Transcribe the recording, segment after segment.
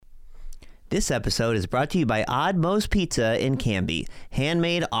This episode is brought to you by Odd Moe's Pizza in Canby.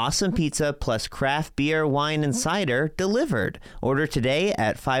 Handmade awesome pizza plus craft beer, wine, and cider delivered. Order today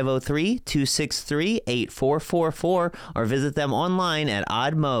at 503-263-8444 or visit them online at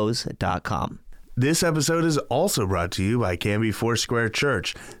oddmoes.com. This episode is also brought to you by Canby Foursquare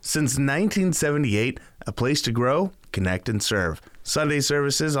Church. Since 1978, a place to grow, connect, and serve. Sunday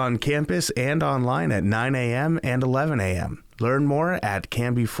services on campus and online at 9 a.m. and 11 a.m. Learn more at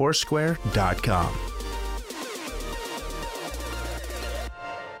canbyfoursquare.com.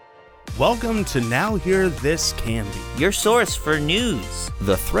 Welcome to Now Hear This Canby, Your source for news.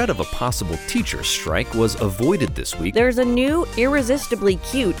 The threat of a possible teacher strike was avoided this week. There's a new, irresistibly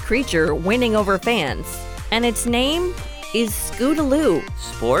cute creature winning over fans, and its name is Scootaloo.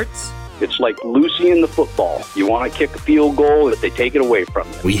 Sports. It's like Lucy in the football. You want to kick a field goal, if they take it away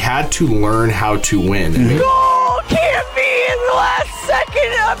from you. We had to learn how to win. Goal can't be in the last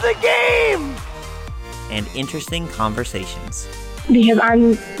second of the game! And interesting conversations. Because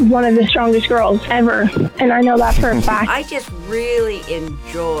I'm one of the strongest girls ever, and I know that for a fact. I just really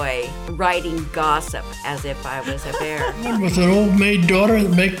enjoy writing gossip as if I was a bear. With an old maid daughter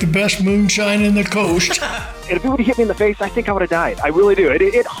that make the best moonshine in the coast. And if it would have hit me in the face, I think I would have died. I really do.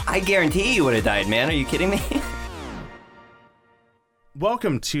 I guarantee you would have died, man. Are you kidding me?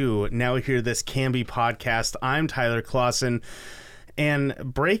 Welcome to Now Hear This Canby podcast. I'm Tyler Clausen, and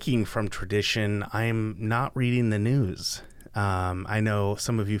breaking from tradition, I'm not reading the news. I know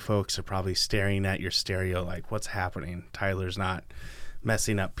some of you folks are probably staring at your stereo like, what's happening? Tyler's not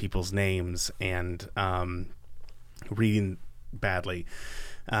messing up people's names and reading badly.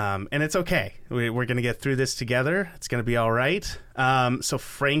 And it's okay. We're going to get through this together. It's going to be all right. So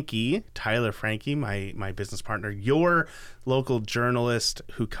Tyler Frankie, my business partner, your local journalist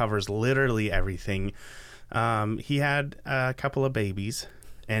who covers literally everything, he had a couple of babies.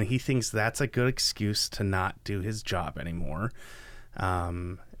 And he thinks that's a good excuse to not do his job anymore.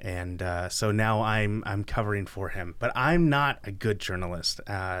 So now I'm covering for him. But I'm not a good journalist,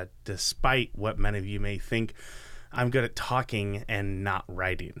 despite what many of you may think. I'm good at talking and not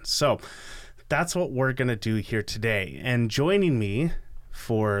writing. So that's what we're going to do here today. And joining me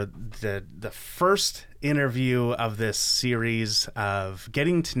for the first interview of this series of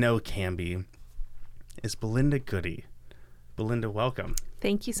Getting to Know Canby is Belinda Goody. Belinda, welcome.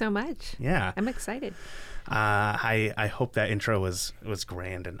 Thank you so much. Yeah. I'm excited. I hope that intro was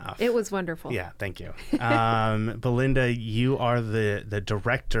grand enough. It was wonderful. Yeah, thank you. Belinda, you are the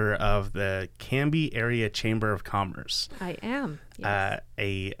director of the Canby Area Chamber of Commerce. I am. Yes.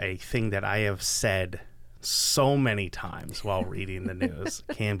 A thing that I have said so many times while reading the news.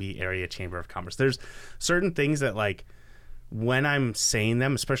 Canby Area Chamber of Commerce. There's certain things that, like, when I'm saying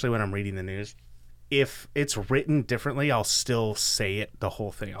them, especially when I'm reading the news, if it's written differently, I'll still say it, the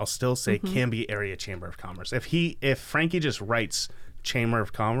whole thing. I'll still say Canby Area Chamber of Commerce. If Frankie just writes Chamber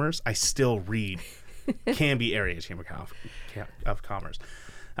of Commerce, I still read Canby Area Chamber of Commerce.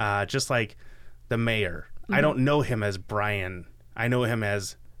 Just like the mayor. I don't know him as Brian. I know him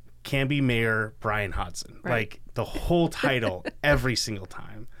as Canby Mayor Brian Hodson. Right. Like the whole title every single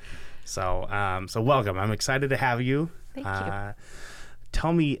time. So welcome. I'm excited to have you. Thank you.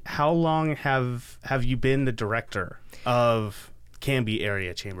 Tell me, how long have you been the director of Canby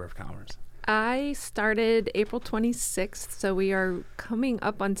Area Chamber of Commerce? I started April 26th, so we are coming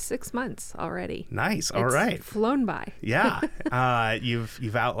up on 6 months already. Nice. All right. It's flown by. Yeah.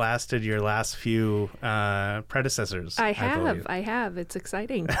 You've outlasted your last few predecessors. I have. It's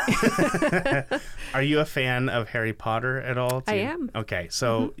exciting. Are you a fan of Harry Potter at all? I am. Okay,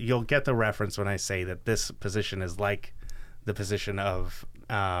 so you'll get the reference when I say that this position is like the position of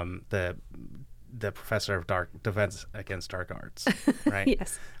the professor of defense against dark arts, right?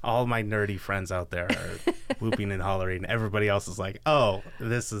 Yes. All my nerdy friends out there are whooping and hollering. Everybody else is like, oh,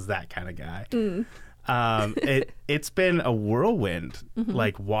 this is that kind of guy. It's been a whirlwind,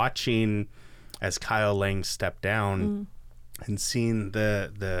 like watching as Kyle Lang stepped down and seeing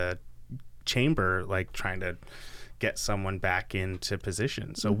the chamber like trying to get someone back into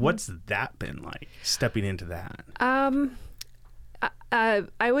position. So what's that been like, stepping into that?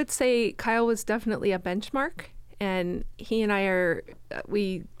 I would say Kyle was definitely a benchmark, and he and I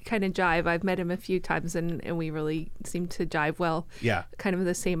we kind of jive. I've met him a few times, and we really seem to jive well. Yeah. Kind of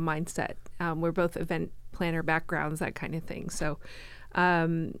the same mindset. We're both event planner backgrounds, that kind of thing. So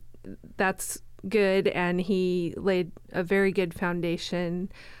that's good, and he laid a very good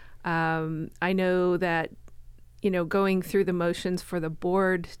foundation. I know that, going through the motions for the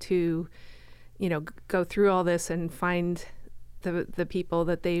board to, go through all this and find the people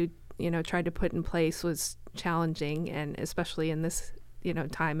that they, tried to put in place was challenging, and especially in this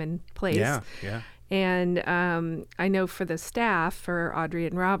time and place. Yeah. And I know for the staff, for Audrey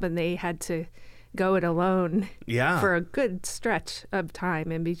and Robin, they had to go it alone for a good stretch of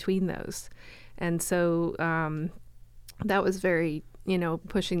time in between those. And so that was very,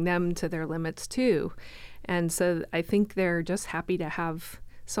 pushing them to their limits too. And so I think they're just happy to have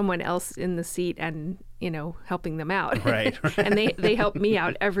someone else in the seat and, helping them out. Right. And they help me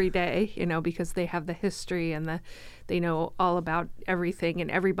out every day, because they have the history and they know all about everything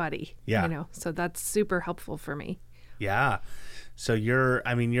and everybody. Yeah. So that's super helpful for me. Yeah. So you're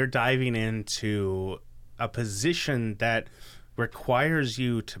diving into a position that requires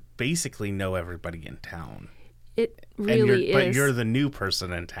you to basically know everybody in town. It really is. But you're the new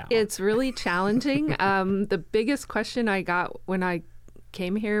person in town. It's really challenging. The biggest question I got when I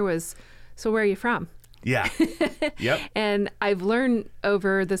came here was, so where are you from? Yeah. Yep. And I've learned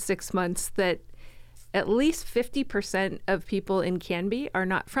over the 6 months that at least 50% of people in Canby are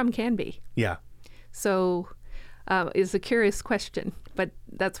not from Canby. Yeah. So it's a curious question, but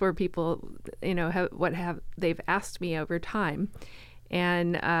that's where people, they've asked me over time.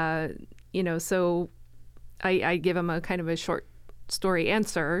 And, so I give them a kind of a short story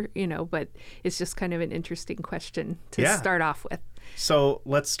answer, but it's just kind of an interesting question to start off with. So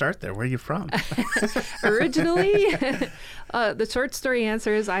let's start there. Where are you from? Originally, the short story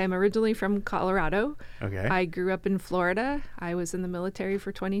answer is I am originally from Colorado. Okay. I grew up in Florida. I was in the military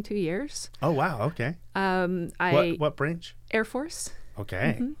for 22 years. Oh, wow. Okay. What branch? Air Force.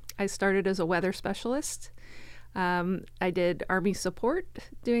 Okay. Mm-hmm. I started as a weather specialist. I did Army support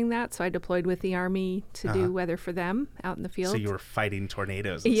doing that, so I deployed with the Army to do weather for them out in the field. So you were fighting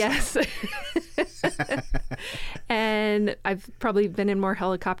tornadoes and yes. And I've probably been in more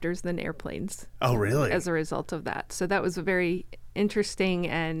helicopters than airplanes. Oh, really? As a result of that. So that was a very interesting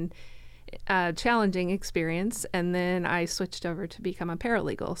and challenging experience. And then I switched over to become a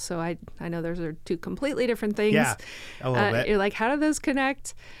paralegal. So I know those are two completely different things. Yeah, a little bit. You're like, how do those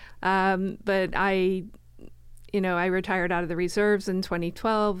connect? But I retired out of the reserves in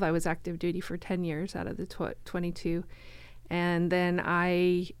 2012. I was active duty for 10 years out of the 22. And then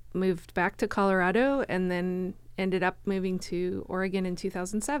I moved back to Colorado and then ended up moving to Oregon in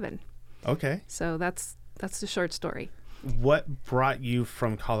 2007. Okay. So that's the short story. What brought you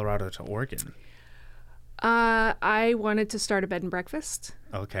from Colorado to Oregon? I wanted to start a bed and breakfast.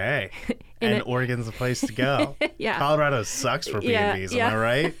 Okay. And Oregon's the place to go. Yeah. Colorado sucks for B&Bs, am I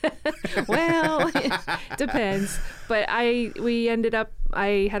right? Well, depends. But I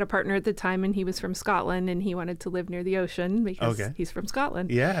had a partner at the time and he was from Scotland and he wanted to live near the ocean because he's from Scotland.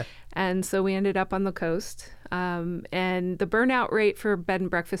 Yeah. And so we ended up on the coast. And the burnout rate for bed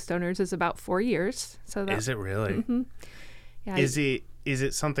and breakfast owners is about 4 years. So is it really? Mm-hmm. Yeah. Is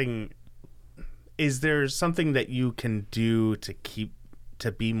it something... Is there something that you can do to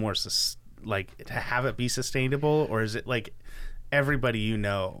be more to have it be sustainable, or is it like everybody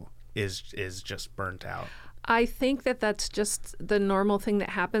is just burnt out? I think that's just the normal thing that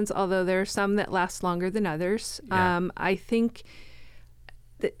happens, although there are some that last longer than others. Yeah. I think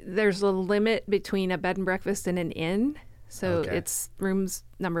there's a limit between a bed and breakfast and an inn. So it's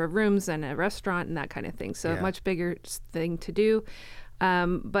number of rooms and a restaurant and that kind of thing. So a much bigger thing to do.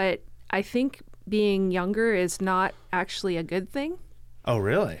 But I think being younger is not actually a good thing. Oh,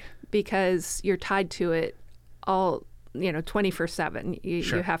 really? Because you're tied to it all, 24/7.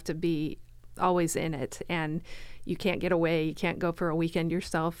 You have to be always in it, and you can't get away. You can't go for a weekend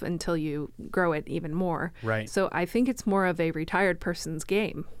yourself until you grow it even more. Right. So I think it's more of a retired person's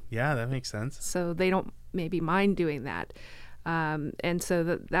game. Yeah, that makes sense. So they don't maybe mind doing that. And so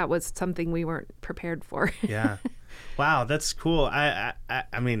that was something we weren't prepared for. Yeah. Wow, that's cool. I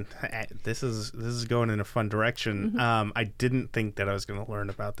mean, this is going in a fun direction. Mm-hmm. I didn't think that I was going to learn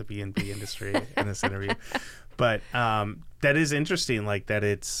about the B&B industry in this interview, but that is interesting. Like that,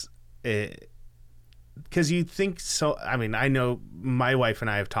 because you think so. I mean, I know my wife and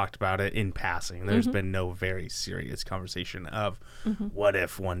I have talked about it in passing. There's been no very serious conversation of what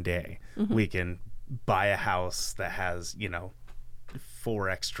if one day we can buy a house that has 4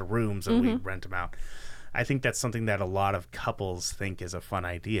 extra rooms and we rent them out. I think that's something that a lot of couples think is a fun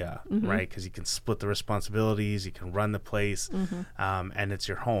idea, right? Because you can split the responsibilities, you can run the place, and it's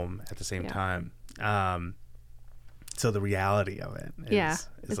your home at the same time. So the reality of it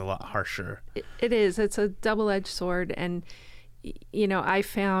is a lot harsher. It is. It's a double-edged sword. And, I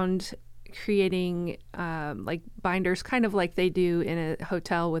found creating like binders, kind of like they do in a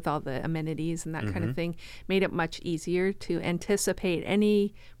hotel with all the amenities and that kind of thing, made it much easier to anticipate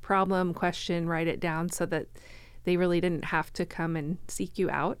any problem, question, write it down so that they really didn't have to come and seek you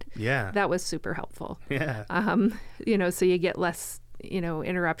out. Yeah. That was super helpful. Yeah. So you get less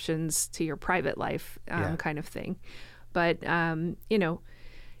interruptions to your private life kind of thing. But,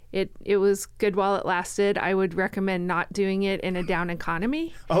 it was good while it lasted. I would recommend not doing it in a down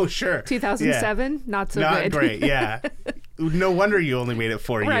economy. Oh, sure. 2007, not so not good. Not great, yeah. No wonder you only made it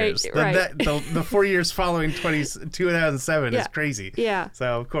 4 years. Right. The 4 years following 2007 is crazy. Yeah.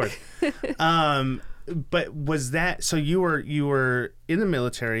 So, of course. But was that, so you were in the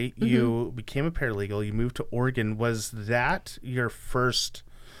military, you became a paralegal, you moved to Oregon. Was that your first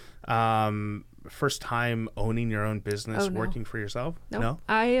time owning your own business, working for yourself? No?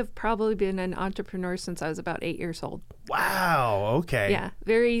 I have probably been an entrepreneur since I was about 8 years old. Wow. Okay. Yeah.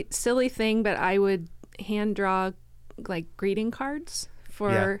 Very silly thing, but I would hand draw like greeting cards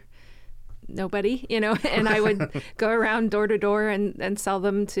for nobody, and I would go around door to door and sell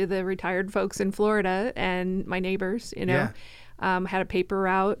them to the retired folks in Florida and my neighbors, had a paper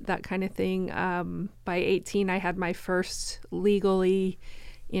route, that kind of thing. By 18, I had my first legally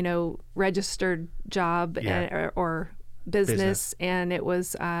registered job or business. And it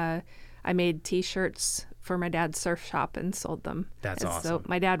was, I made T-shirts for my dad's surf shop and sold them. That's and awesome. So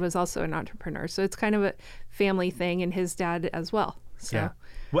my dad was also an entrepreneur. So it's kind of a family thing, and his dad as well. So. Yeah.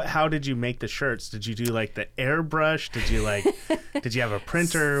 How did you make the shirts? Did you do like the airbrush? Did you have a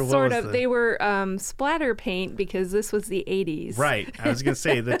printer? Sort of. They were splatter paint because this was the 80s. Right. I was going to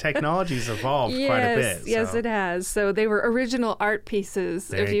say the technology's evolved quite a bit. Yes, it has. So they were original art pieces,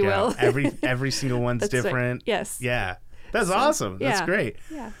 there if you will. Every single one's different. Right. Yes. Yeah. That's awesome. That's great.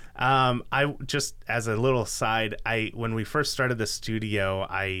 Yeah. I just, as a little side, when we first started the studio,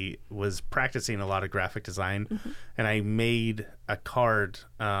 I was practicing a lot of graphic design, and I made a card,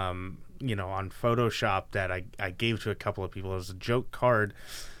 on Photoshop that I gave to a couple of people. It was a joke card,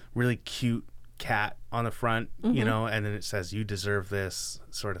 really cute cat on the front, and then it says, "You deserve this,"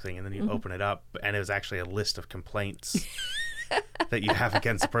 sort of thing, and then you open it up, and it was actually a list of complaints that you have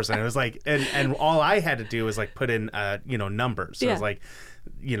against the person. It was like, and all I had to do was like put in, numbers. So it was like,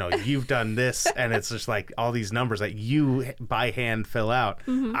 you've done this, and it's just like all these numbers that you by hand fill out.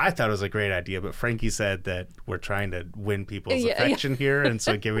 I thought it was a great idea, but Frankie said that we're trying to win people's affection here, and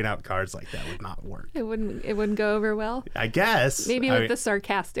so giving out cards like that would not work. It wouldn't go over well. I guess maybe with the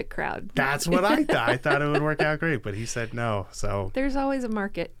sarcastic crowd. That's what I thought. I thought it would work out great, but he said no. So there's always a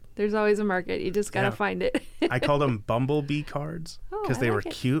market. There's always a market. You just got to find it. I called them bumblebee cards because they were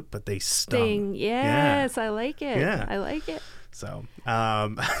cute, but they stung. Yes, I like it. Yeah. I like it. So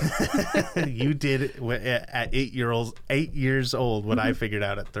you did at 8 years old what I figured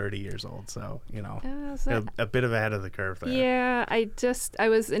out at 30 years old. So, a bit of ahead of the curve there. Yeah, I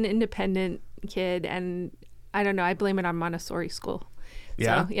was an independent kid, and I don't know, I blame it on Montessori school.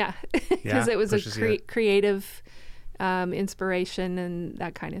 Yeah? So, yeah, because it was a creative inspiration and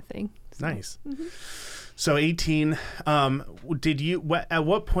that kind of thing. So. Nice. So 18, at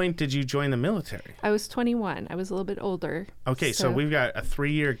what point did you join the military? I was 21. I was a little bit older. Okay, so we've got a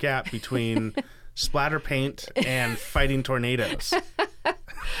 3-year gap between splatter paint and fighting tornadoes.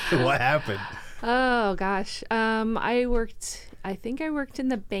 What happened? Oh, gosh. I think I worked in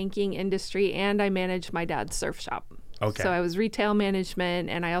the banking industry, and I managed my dad's surf shop. Okay. So I was retail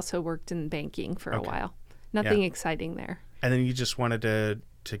management, and I also worked in banking for a while. Nothing exciting there. And then you just wanted to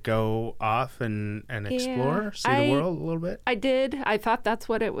go off and explore, see the world a little bit? I did. I thought that's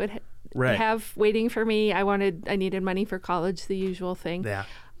what it would have waiting for me. I needed money for college, the usual thing. Yeah.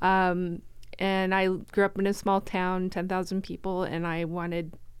 And I grew up in a small town, 10,000 people, and I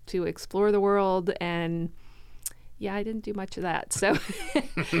wanted to explore the world, and I didn't do much of that. So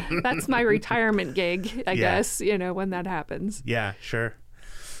that's my retirement gig, I guess, when that happens. Yeah, sure.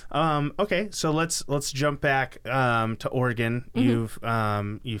 Okay, so let's jump back to Oregon. You've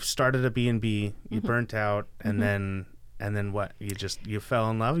started a B&B, you burnt out, and then what? You fell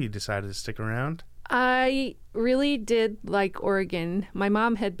in love. You decided to stick around. I really did like Oregon. My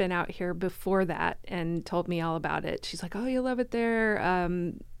mom had been out here before that and told me all about it. She's like, "Oh, you love it there."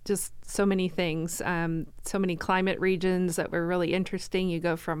 Just so many things, so many climate regions that were really interesting. You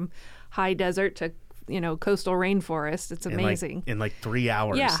go from high desert to coastal rainforest. It's amazing. In like 3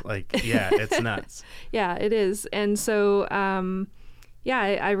 hours. Yeah. It's nuts. Yeah, it is. And so,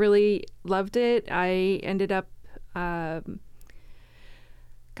 I really loved it. I ended up, I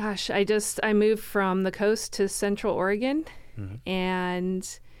moved from the coast to Central Oregon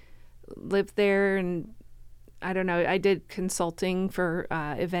and lived there. And I don't know, I did consulting for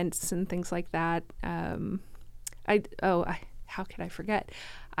events and things like that. How could I forget?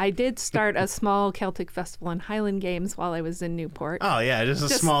 I did start a small Celtic festival and Highland Games while I was in Newport. Oh yeah, just a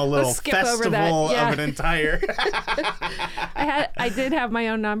small little festival of an entire. I did have my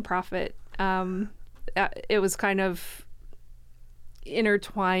own nonprofit. It was kind of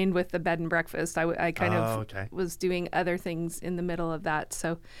intertwined with the bed and breakfast. I kind of okay. was doing other things in the middle of that.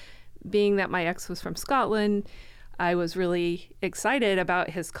 So being that my ex was from Scotland, I was really excited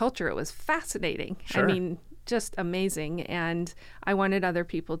about his culture. It was fascinating. Sure. I mean, just amazing. And I wanted other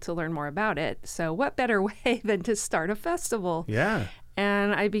people to learn more about it. So what better way than to start a festival? Yeah.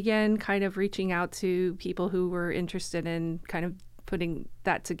 And I began kind of reaching out to people who were interested in kind of putting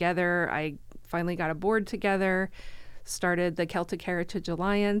that together. I finally got a board together, started the Celtic Heritage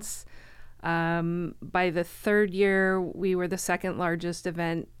Alliance. By the third year, we were the second largest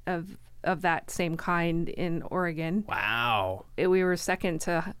event of that same kind in Oregon. Wow. We were second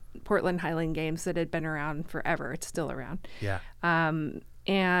to Portland Highland Games that had been around forever. It's still around. Yeah.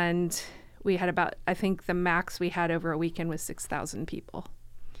 And we had about, I think the max we had over a weekend was 6,000 people.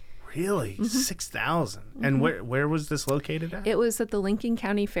 Really? 6,000? And where was this located at? It was at the Lincoln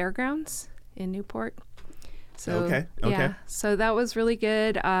County Fairgrounds in Newport. So, Okay. Yeah, so that was really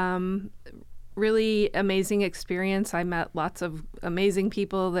good. Really amazing experience. I met lots of amazing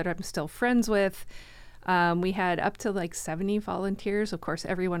people that I'm still friends with. We had up to like 70 volunteers. Of course,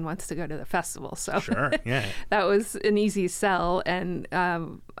 everyone wants to go to the festival. So Sure, yeah. that was an easy sell. And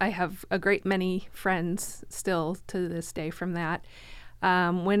I have a great many friends still to this day from that.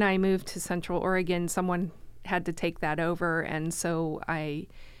 When I moved to Central Oregon, someone had to take that over. And so I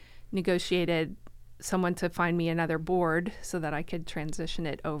negotiated someone to find me another board so that I could transition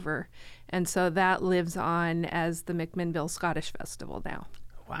it over. And so that lives on as the McMinnville Scottish Festival now.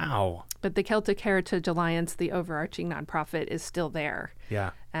 Wow. But the Celtic Heritage Alliance, the overarching nonprofit, is still there.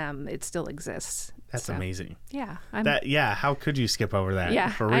 Yeah. It still exists. That's amazing. Yeah. How could you skip over that? Yeah,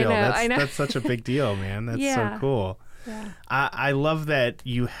 For real. I know. That's such a big deal, man. That's so cool. Yeah. I love that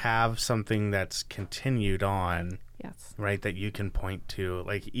you have something that's continued on. Yes. Right, that you can point to,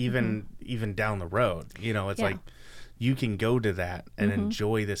 like even down the road. You know, it's like you can go to that and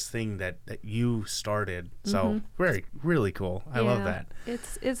enjoy this thing that you started. So really cool. I love that.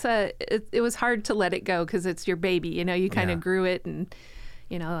 It was hard to let it go because it's your baby. You know, you kind of grew it and,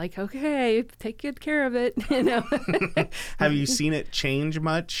 you know, like, okay, take good care of it. You know. Have you seen it change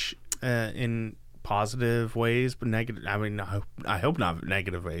much in positive ways, but negative? I mean, I hope not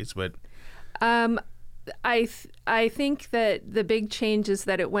negative ways, but. I think that the big change is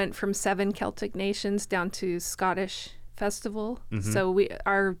that it went from 7 Celtic nations down to Scottish festival. So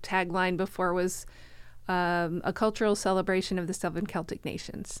our tagline before was a cultural celebration of the 7 Celtic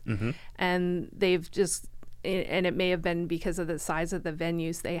nations. And they've just, and it may have been because of the size of the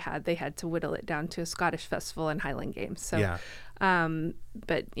venues they had to whittle it down to a Scottish festival and Highland Games. So,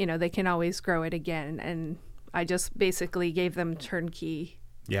 but you know, they can always grow it again. And I just basically gave them turnkey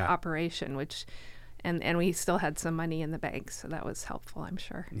operation, which. And we still had some money in the bank, so that was helpful, I'm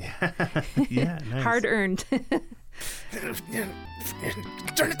sure. Yeah, nice. Hard earned.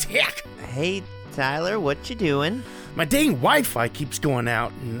 Turn attack. Hey, Tyler, what you doing? My dang Wi-Fi keeps going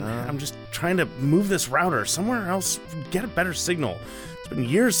out, and I'm just trying to move this router somewhere else, get a better signal. It's been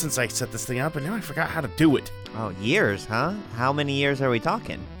years since I set this thing up, and now I forgot how to do it. Oh, years, huh? How many years are we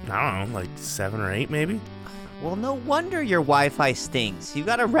talking? I don't know, like 7 or 8 maybe? Well, no wonder your Wi-Fi stinks. You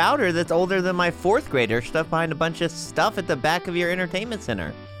got a router that's older than my 4th grader stuffed behind a bunch of stuff at the back of your entertainment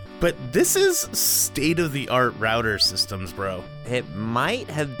center. But this is state-of-the-art router systems, bro. It might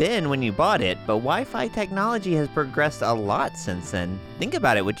have been when you bought it, but Wi-Fi technology has progressed a lot since then. Think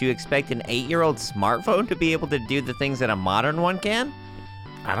about it. Would you expect an 8-year-old smartphone to be able to do the things that a modern one can?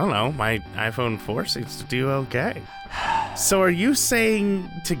 I don't know. My iPhone 4 seems to do okay. So are you saying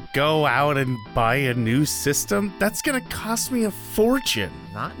to go out and buy a new system? That's going to cost me a fortune.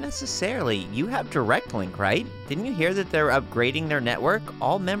 Not necessarily. You have Direct Link, right? Didn't you hear that they're upgrading their network?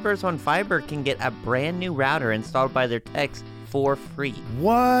 All members on Fiber can get a brand new router installed by their techs for free.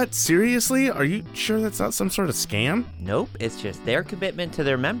 What? Seriously? Are you sure that's not some sort of scam? Nope, it's just their commitment to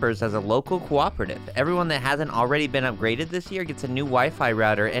their members as a local cooperative. Everyone that hasn't already been upgraded this year gets a new Wi-Fi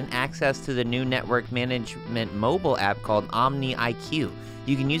router and access to the new network management mobile app called Omni IQ.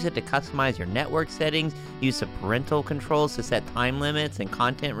 You can use it to customize your network settings, use the parental controls to set time limits and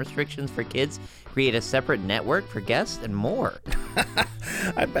content restrictions for kids, create a separate network for guests, and more.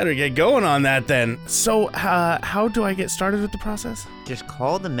 I better get going on that then. So, how do I get started with the process? Just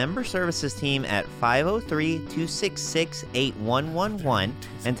call the member services team at 503-266-8111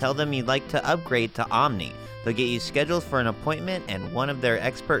 and tell them you'd like to upgrade to Omni. They'll get you scheduled for an appointment, and one of their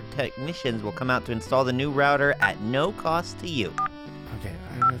expert technicians will come out to install the new router at no cost to you. Okay,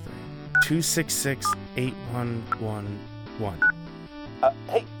 503-266-8111.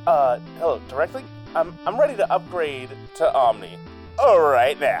 Hey, hello, directly? I'm ready to upgrade to Omni. All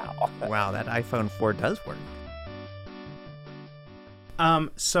right now. Wow, that iPhone 4 does work.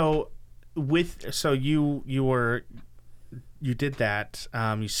 So you did that.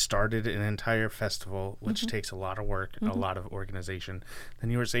 You started an entire festival, which takes a lot of work, a lot of organization. Then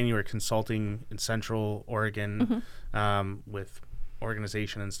you were saying you were consulting in Central Oregon with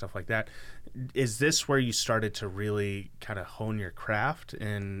organization and stuff like that. Is this where you started to really kind of hone your craft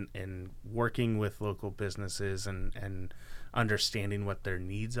in working with local businesses and understanding what their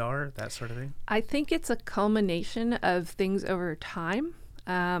needs are, that sort of thing? I think it's a culmination of things over time.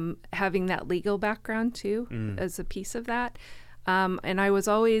 Having that legal background too as a piece of that. And I was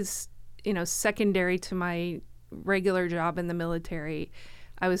always, secondary to my regular job in the military.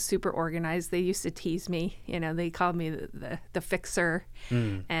 I was super organized. They used to tease me, they called me the fixer,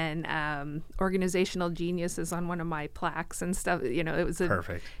 and organizational genius is on one of my plaques and stuff. It was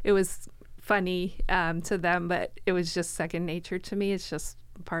perfect. It was funny to them, but it was just second nature to me. It's just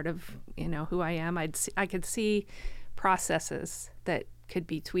part of who I am. I could see processes that could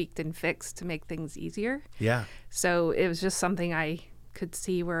be tweaked and fixed to make things easier. Yeah. So it was just something I could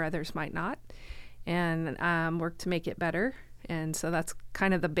see where others might not, and work to make it better. And so that's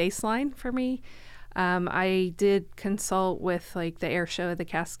kind of the baseline for me. I did consult with like the air show of the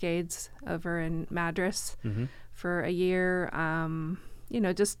Cascades over in Madras for a year.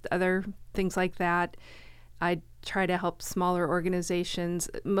 Just other things like that. I try to help smaller organizations,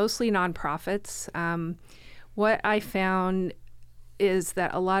 mostly nonprofits. What I found is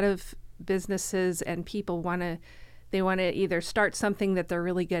that a lot of businesses and people want to either start something that they're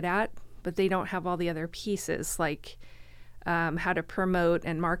really good at, but they don't have all the other pieces, like how to promote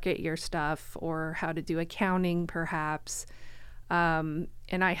and market your stuff, or how to do accounting perhaps. And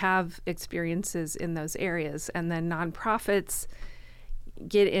I have experiences in those areas. And then nonprofits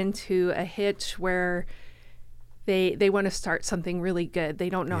get into a hitch where they want to start something really good. They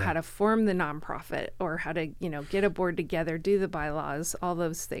don't know how to form the nonprofit, or how to, get a board together, do the bylaws, all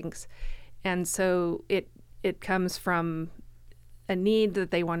those things. And so it comes from a need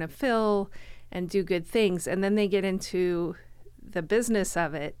that they want to fill and do good things. And then they get into the business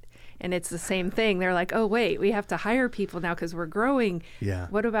of it, and it's the same thing. They're like, oh, wait, we have to hire people now because we're growing. Yeah.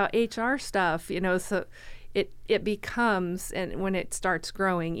 What about HR stuff? So it becomes, and when it starts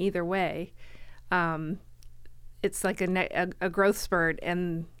growing either way, it's like a growth spurt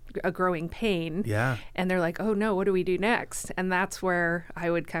and a growing pain. Yeah. And they're like, oh no, what do we do next? And that's where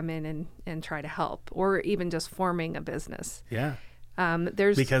I would come in and try to help, or even just forming a business. Yeah.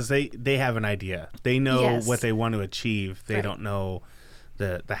 Because they have an idea. They know what they want to achieve. They don't know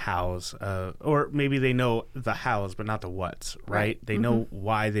the hows, or maybe they know the hows, but not the whats, right? They know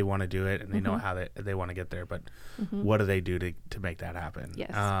why they want to do it, and they know how they want to get there, but what do they do to make that happen?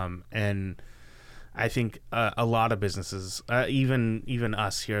 Yes. And I think a lot of businesses, even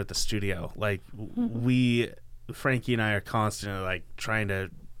us here at the studio, like Frankie and I are constantly like trying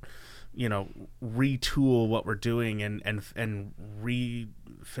to, retool what we're doing and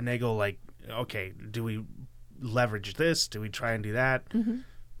finagle, like, okay, do we leverage this? Do we try and do that?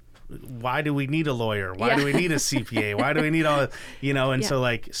 Why do we need a lawyer? Why do we need a CPA? Why do we need all, and so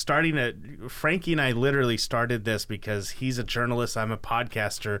like Frankie and I literally started this because he's a journalist, I'm a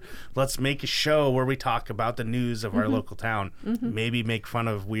podcaster. Let's make a show where we talk about the news of our local town, maybe make fun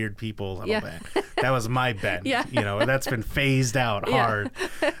of weird people a little bit. That was my bet. That's been phased out hard.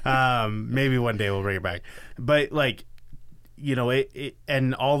 Maybe one day we'll bring it back. But like,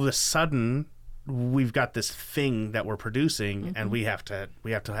 and all of a sudden, we've got this thing that we're producing, and we have to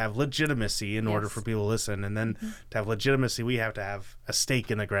have legitimacy in order for people to listen, and then to have legitimacy we have to have a stake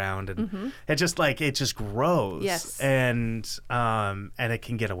in the ground, and it just grows, and it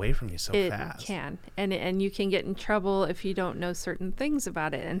can get away from you so fast. It can, and you can get in trouble if you don't know certain things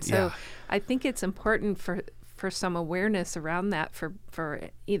about it. And so I think it's important for some awareness around that for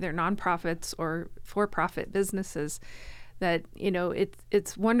either nonprofits or for-profit businesses, that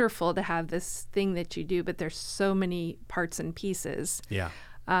it's wonderful to have this thing that you do, but there's so many parts and pieces.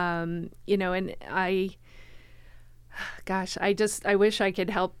 And I wish I could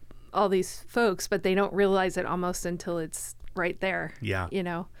help all these folks, but they don't realize it almost until it's right there.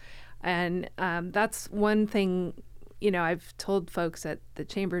 And that's one thing I've told folks at the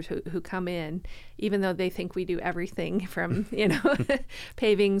chambers who come in, even though they think we do everything from,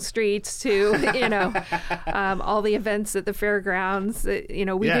 paving streets to, all the events at the fairgrounds, we do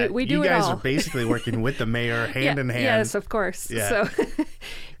it all. You guys are basically working with the mayor hand in hand. Yes, of course. Yeah. So,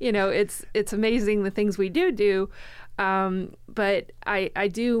 it's amazing the things we do. But I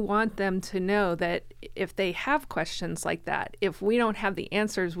do want them to know that if they have questions like that, if we don't have the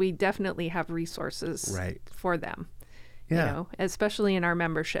answers, we definitely have resources for them. Especially in our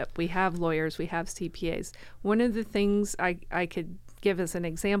membership. We have lawyers, we have CPAs. One of the things I could give as an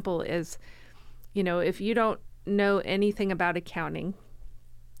example is, if you don't know anything about accounting,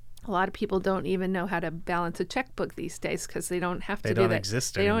 a lot of people don't even know how to balance a checkbook these days because they don't have to do that. They don't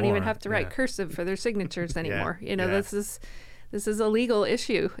exist They anymore. don't even have to write cursive for their signatures anymore. Yeah. This is a legal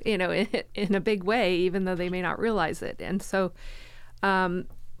issue, in a big way, even though they may not realize it. And so,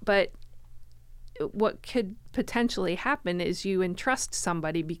 but what could potentially happen is you entrust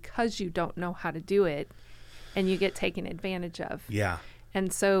somebody because you don't know how to do it, and you get taken advantage of. Yeah. And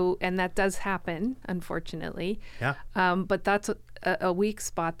that does happen, unfortunately. Yeah. But that's a weak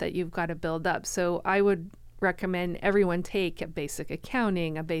spot that you've got to build up. So I would recommend everyone take a basic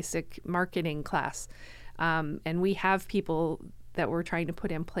accounting, a basic marketing class. And we have people that we're trying to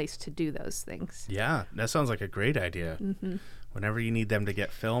put in place to do those things. Yeah, that sounds like a great idea. Mm-hmm. Whenever you need them to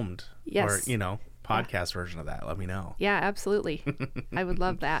get filmed, yes. or, podcast version of that, let me know. Yeah, absolutely. I would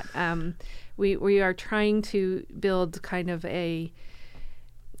love that. We are trying to build kind of a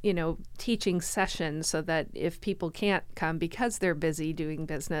teaching session so that if people can't come because they're busy doing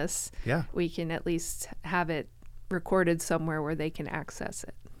business, we can at least have it recorded somewhere where they can access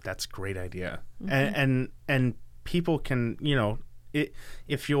it. That's a great idea. Mm-hmm. And people can,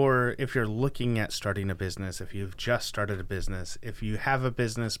 if you're looking at starting a business, if you've just started a business, if you have a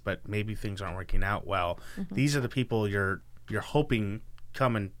business but maybe things aren't working out well, these are the people you're hoping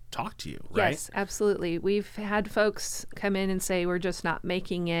come and talk to you, right? Yes, absolutely. We've had folks come in and say, we're just not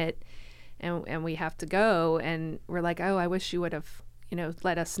making it and we have to go. And we're like, oh, I wish you would have,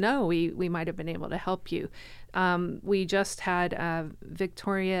 let us know. We might have been able to help you. We just had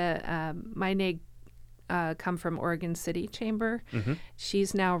Victoria Meinig come from Oregon City Chamber. Mm-hmm.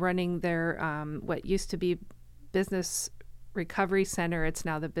 She's now running their, what used to be Business Recovery Center. It's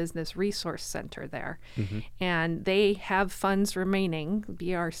now the Business Resource Center there. Mm-hmm. And they have funds remaining,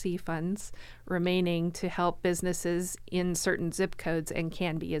 BRC funds remaining to help businesses in certain zip codes, and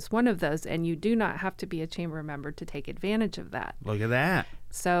Canby is one of those. And you do not have to be a chamber member to take advantage of that. Look at that.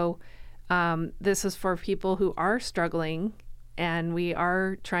 So this is for people who are struggling, and we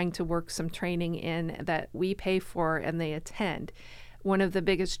are trying to work some training in that we pay for and they attend. One of the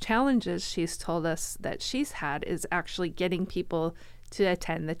biggest challenges she's told us that she's had is actually getting people to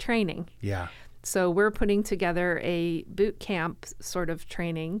attend the training. Yeah. So we're putting together a boot camp sort of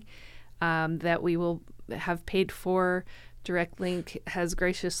training that we will have paid for. Direct Link has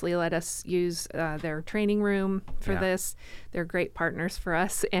graciously let us use their training room for this. They're great partners for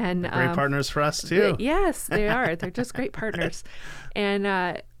us. And they're great partners for us, too. Yes, they are. They're just great partners.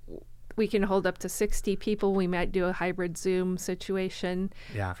 And we can hold up to 60 people. We might do a hybrid Zoom situation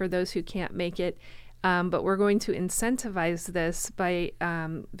for those who can't make it. But we're going to incentivize this by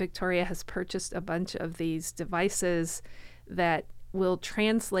Victoria has purchased a bunch of these devices that will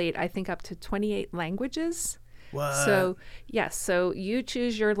translate, I think, up to 28 languages. What? So yes, so you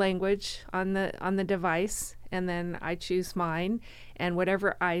choose your language on the device, and then I choose mine, and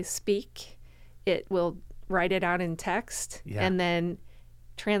whatever I speak, it will write it out in text, and then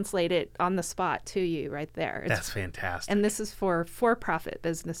translate it on the spot to you right there. That's fantastic. And this is for for-profit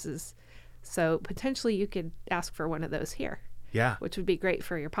businesses, so potentially you could ask for one of those here. Yeah, which would be great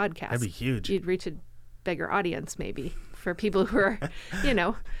for your podcast. That'd be huge. You'd reach a bigger audience, maybe. For people who are,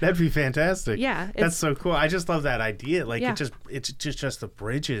 that'd be fantastic. Yeah, that's so cool. I just love that idea. Like it's just the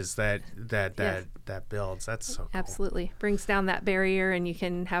bridges that builds. That's so cool. Absolutely brings down that barrier, and you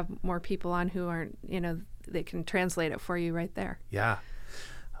can have more people on who aren't, they can translate it for you right there. Yeah.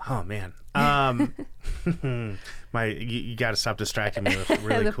 Oh man. You got to stop distracting me with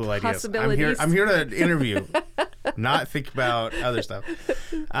really cool ideas. I'm here to interview, not think about other stuff.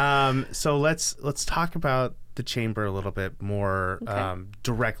 So let's talk about the chamber a little bit more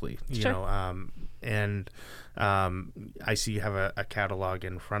directly. And I see you have a catalog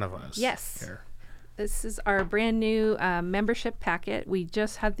in front of us. Yes. Here. This is our brand new membership packet. We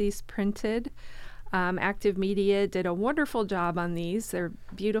just had these printed. Active Media did a wonderful job on these. They're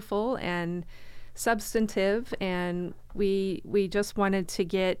beautiful and substantive, and we just wanted to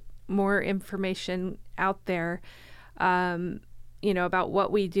get more information out there, about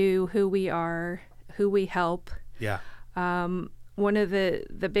what we do, who we are, who we help. Yeah. One of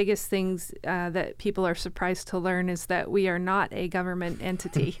the biggest things that people are surprised to learn is that we are not a government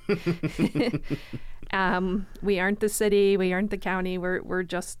entity. We aren't the city, we aren't the county, we're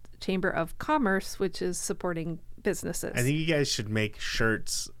just Chamber of Commerce, which is supporting businesses. I think you guys should make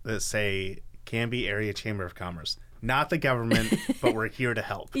shirts that say Canby Area Chamber of Commerce. Not the government, but we're here to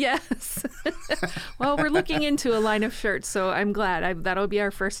help. Yes. Well, we're looking into a line of shirts, so I'm glad. That'll be our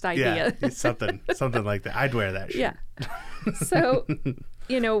first idea. Yeah, something like that. I'd wear that shirt. Yeah. So,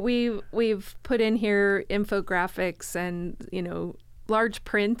 we've put in here infographics and, large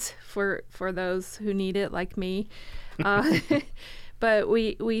print for those who need it, like me. But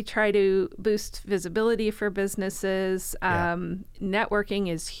we try to boost visibility for businesses. Networking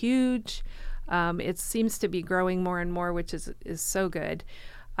is huge. It seems to be growing more and more, which is so good.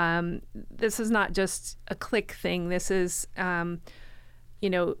 This is not just a click thing. This is,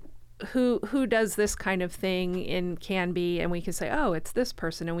 who does this kind of thing in Canby, and we can say, oh, it's this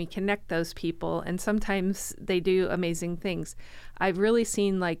person, and we connect those people, and sometimes they do amazing things. I've really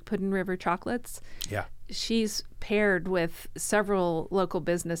seen like Puddin' River Chocolates. Yeah. She's paired with several local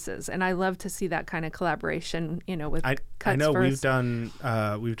businesses, and I love to see that kind of collaboration, with I Cuts know First.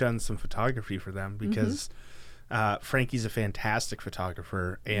 we've done some photography for them because Frankie's a fantastic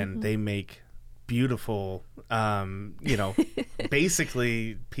photographer, and they make beautiful,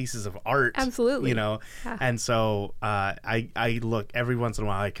 basically pieces of art. Absolutely. And so I look every once in a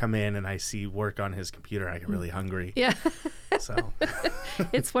while. I come in and I see work on his computer. I get really hungry. Yeah. So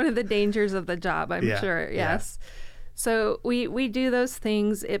it's one of the dangers of the job, I'm sure. Yes. Yeah. So we do those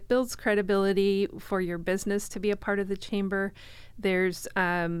things. It builds credibility for your business to be a part of the chamber. There's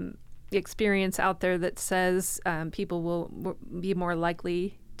experience out there that says people will be more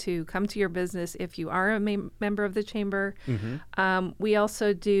likely to come to your business if you are a member of the chamber. We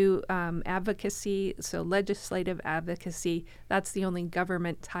also do advocacy, so legislative advocacy. That's the only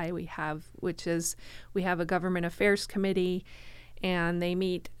government tie we have, which is we have a government affairs committee, and they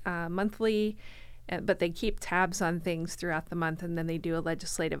meet monthly, but they keep tabs on things throughout the month, and then they do a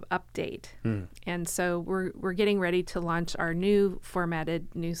legislative update. And so we're getting ready to launch our new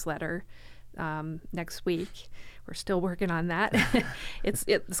formatted newsletter next week. We're still working on that.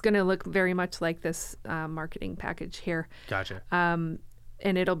 It's going to look very much like this marketing package here. Gotcha. And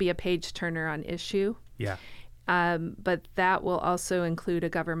it'll be a page turner on issue. Yeah. But that will also include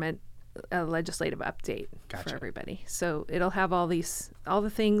a legislative update for everybody. So it'll have all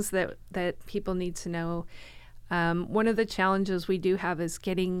the things that people need to know. One of the challenges we do have is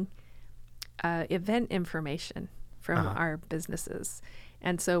getting event information from our businesses.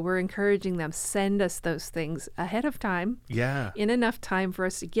 And so we're encouraging them, send us those things ahead of time. Yeah. In enough time for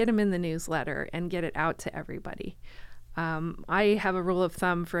us to get them in the newsletter and get it out to everybody. I have a rule of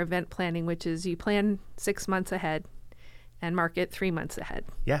thumb for event planning, which is you plan 6 months ahead and mark it 3 months ahead.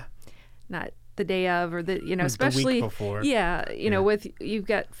 Yeah. Not the day of or especially the week before. With you've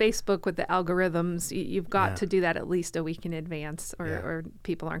got Facebook with the algorithms, you've got to do that at least a week in advance or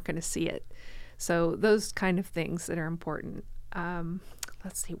people aren't going to see it. So those kind of things that are important.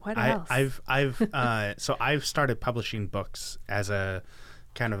 Let's see what else. I've started publishing books as a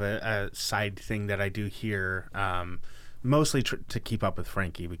kind of a side thing that I do here, mostly to keep up with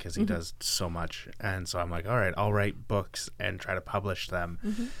Frankie because he does so much, and so I'm like, all right, I'll write books and try to publish them.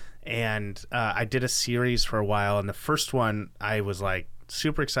 And I did a series for a while, and the first one I was like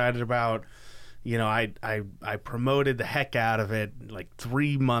super excited about. I promoted the heck out of it like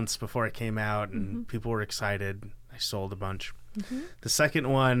 3 months before it came out, and people were excited. I sold a bunch. The second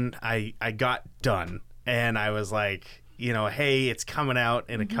one I got done, and I was like, hey, it's coming out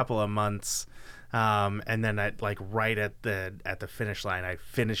in a couple of months, and then I right at the finish line, I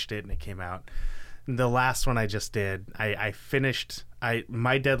finished it and it came out. The last one I just did, I finished.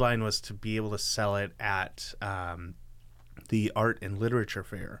 My deadline was to be able to sell it at the Art and Literature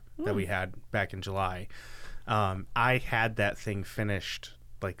Fair that we had back in July. I had that thing finished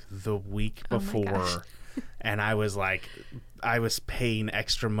like the week before. And I was paying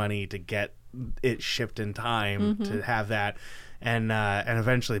extra money to get it shipped in time to have that. And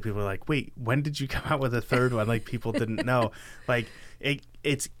eventually people were like, wait, when did you come out with a third one? Like, people didn't know. Like,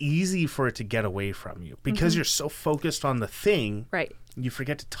 it's easy for it to get away from you because you're so focused on the thing. Right. You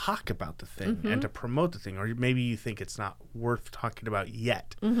forget to talk about the thing and to promote the thing. Or maybe you think it's not worth talking about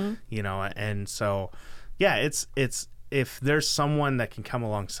yet, And so, yeah, it's if there's someone that can come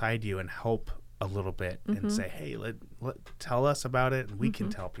alongside you and help a little bit and say, hey, tell us about it, and we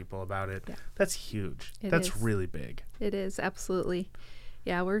can tell people about it. Yeah. That's huge. That's really big. It is, absolutely.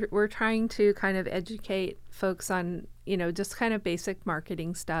 Yeah, we're trying to kind of educate folks on, just kind of basic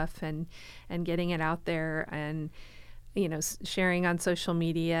marketing stuff and getting it out there and, sharing on social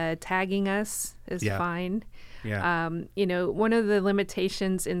media. Tagging us is fine. Yeah. One of the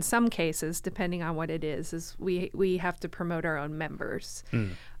limitations in some cases, depending on what it is we have to promote our own members.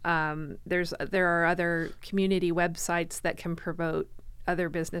 There are other community websites that can promote other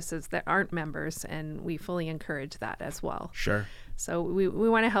businesses that aren't members, and we fully encourage that as well. Sure. So we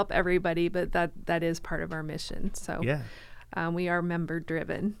want to help everybody, but that is part of our mission. So we are member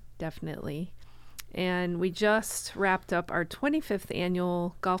driven, definitely. And we just wrapped up our 25th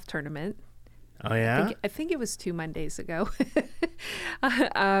annual golf tournament. Oh, yeah? I think it was 2 Mondays ago.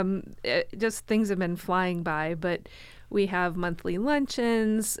 Just things have been flying by, but we have monthly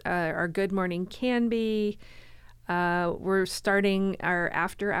luncheons. Our Good Morning Can Be. We're starting our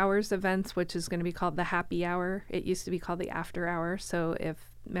after hours events, which is going to be called the Happy Hour. It used to be called the After Hour. So if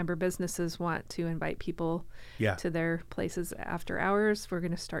member businesses want to invite people to their places after hours, we're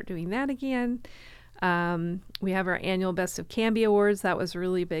going to start doing that again. We have our annual Best of Canby Awards. That was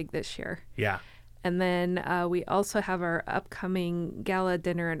really big this year. Yeah. And then we also have our upcoming gala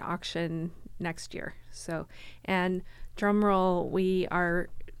dinner and auction next year. So, and drum roll,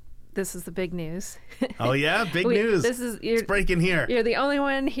 this is the big news. Oh yeah, big news. It's breaking here. You're the only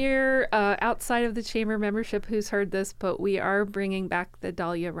one here outside of the chamber membership who's heard this, but we are bringing back the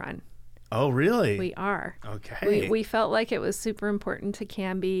Dahlia Run. Oh really? We are. Okay. We felt like it was super important to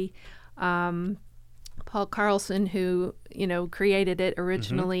Canby. Paul Carlson, who created it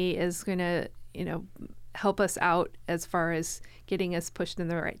originally, is going to help us out as far as getting us pushed in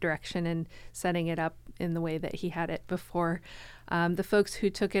the right direction and setting it up in the way that he had it before. The folks who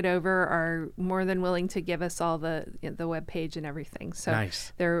took it over are more than willing to give us all the web page and everything. So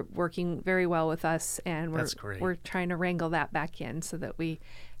nice. They're working very well with us, and we're trying to wrangle that back in so that we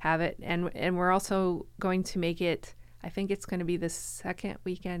have it. And we're also going to make it, I think it's going to be the second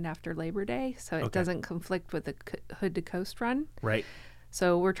weekend after Labor Day, so it doesn't conflict with the Hood to Coast run. Right.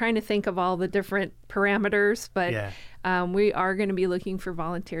 So we're trying to think of all the different parameters, but we are going to be looking for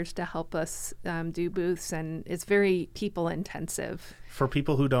volunteers to help us do booths, and it's very people intensive. For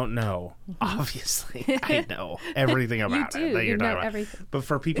people who don't know, obviously, I know everything about it that you're talking about. Everything. But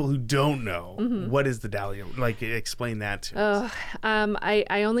for people who don't know, what is the Dahlia? Like, explain that to us.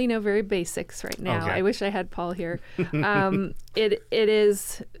 I only know very basics right now. Okay. I wish I had Paul here. It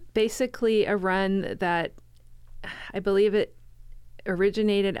is basically a run that I believe it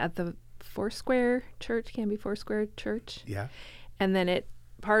originated at the Foursquare Church, Canby Foursquare Church. Yeah. And then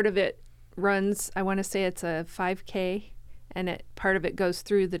part of it runs, I want to say it's a 5K, and part of it goes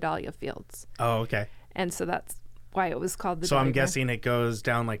through the Dahlia Fields. Oh, okay. And so that's why it was called the So Dahlia I'm guessing it goes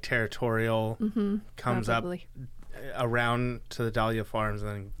down like Territorial, comes probably up around to the Dahlia Farms, and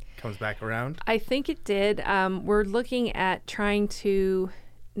then comes back around? I think it did. We're looking at trying to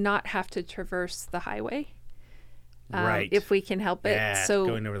not have to traverse the highway. Right. If we can help it. Yeah, so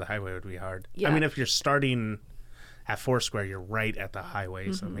going over the highway would be hard. Yeah. I mean, if you're starting at Foursquare, you're right at the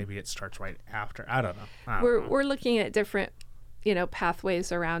highway, so maybe it starts right after. I don't know. We're looking at different,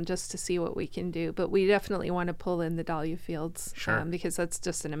 pathways around just to see what we can do. But we definitely want to pull in the Dahlia Fields, because that's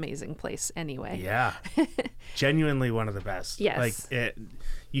just an amazing place anyway. Yeah, genuinely one of the best. Yes, like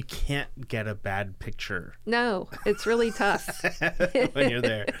you can't get a bad picture. No, it's really tough when you're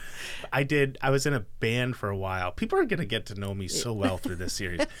there. I was in a band for a while. People are gonna get to know me so well through this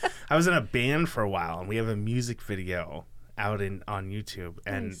series. I was in a band for a while, and we have a music video out on YouTube,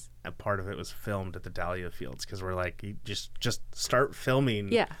 and a part of it was filmed at the Dahlia Fields, because we're like, you just start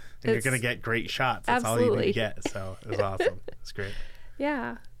filming, and you're gonna get great shots. That's all you need to get. So it was awesome. It's great.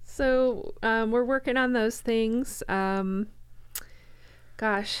 Yeah. So we're working on those things. We're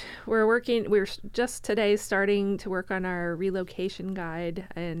just today starting to work on our relocation guide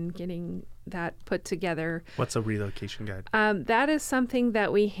and getting that put together. What's a relocation guide? That is something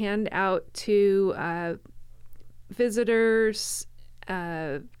that we hand out to visitors,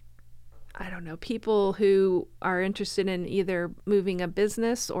 people who are interested in either moving a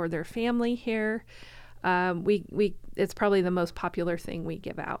business or their family here. It's probably the most popular thing we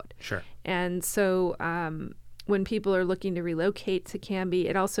give out. Sure. And so when people are looking to relocate to Canby,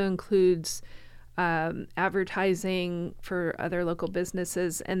 it also includes advertising for other local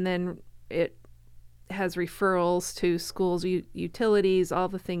businesses, and then it has referrals to schools, utilities, all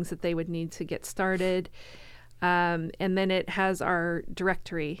the things that they would need to get started. And then it has our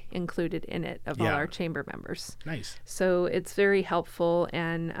directory included in it of all our chamber members. Nice. So it's very helpful,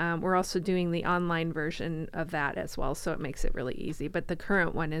 and we're also doing the online version of that as well, so it makes it really easy. But the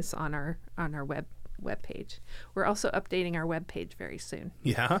current one is on our web page. We're also updating our web page very soon.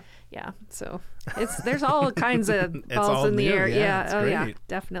 Yeah. Yeah. So there's all kinds of balls in the air. Yeah. Oh yeah,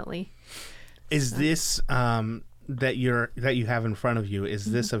 definitely. Is this that you have in front of you,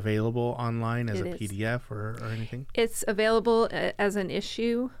 is this available online as a PDF or anything? It's available as an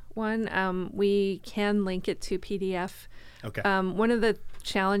issue one. We can link it to PDF. Okay. One of the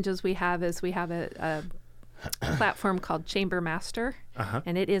challenges we have is we have a platform called Chamber Master,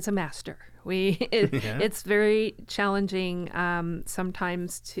 and it is a master. It's very challenging.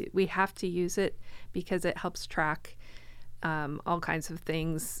 Sometimes we have to use it because it helps track all kinds of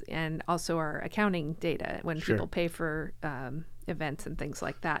things, and also our accounting data when people pay for events and things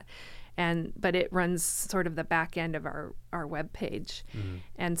like that. but it runs sort of the back end of our web page.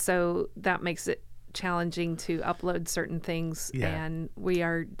 And so that makes it challenging to upload certain things. And we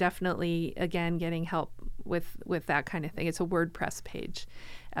are definitely, again, getting help with that kind of thing. It's a WordPress page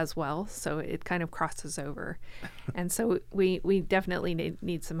as well, so it kind of crosses over. And so we definitely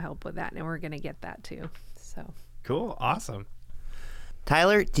need some help with that, and we're going to get that too. So cool. Awesome.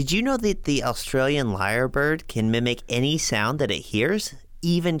 Tyler, did you know that the Australian lyrebird can mimic any sound that it hears,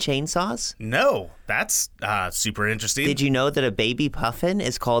 even chainsaws? No, that's super interesting. Did you know that a baby puffin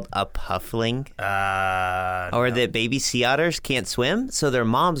is called a puffling? Or that baby sea otters can't swim, so their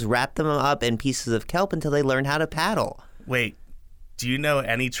moms wrap them up in pieces of kelp until they learn how to paddle? Wait, do you know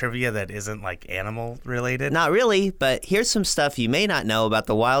any trivia that isn't like animal related? Not really, but here's some stuff you may not know about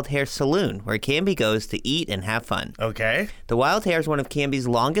the Wild Hare Saloon, where Canby goes to eat and have fun. Okay. The Wild Hare is one of Canby's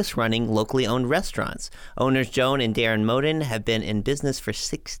longest running locally owned restaurants. Owners Joan and Darren Moden have been in business for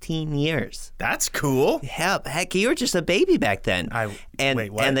 16 years. That's cool. Heck, you were just a baby back then.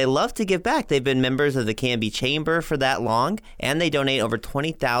 Wait, what? And they love to give back. They've been members of the Canby Chamber for that long, and they donate over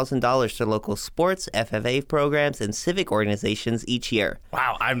 $20,000 to local sports, FFA programs, and civic organizations each year.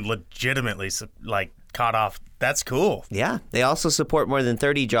 Wow, I'm legitimately caught off. That's cool. Yeah. They also support more than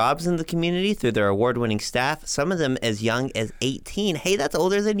 30 jobs in the community through their award-winning staff, some of them as young as 18. Hey, that's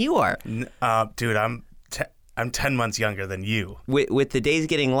older than you are. Dude, I'm 10 months younger than you. With the days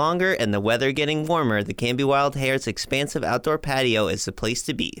getting longer and the weather getting warmer, the Canby Wild Hare's expansive outdoor patio is the place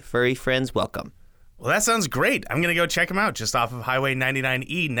to be. Furry friends welcome. Well, that sounds great. I'm going to go check them out just off of Highway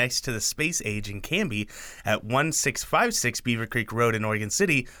 99E next to the Space Age in Canby at 1656 Beaver Creek Road in Oregon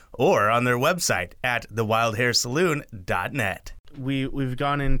City, or on their website at thewildharesaloon.net. We've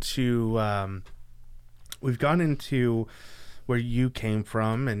gone into where you came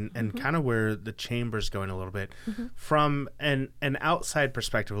from and kind of where the chamber's going a little bit. From an outside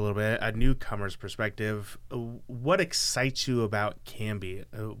perspective a little bit, a newcomer's perspective, what excites you about Canby?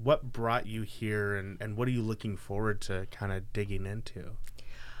 What brought you here, and what are you looking forward to kind of digging into?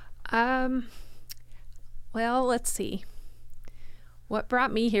 Well, let's see. What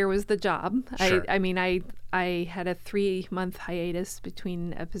brought me here was the job. Sure. I had a 3-month hiatus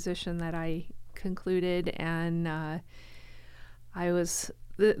between a position that I concluded, and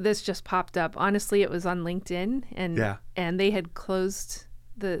this just popped up. Honestly, it was on LinkedIn, and they had closed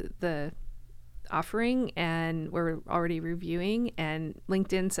the offering and were already reviewing, and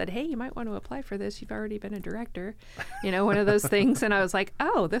LinkedIn said, hey, you might want to apply for this. You've already been a director, one of those things. And I was like,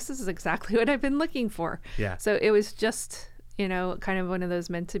 oh, this is exactly what I've been looking for. Yeah. So it was just, kind of one of those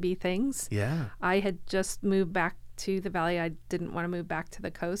meant to be things. Yeah. I had just moved back to the Valley. I didn't want to move back to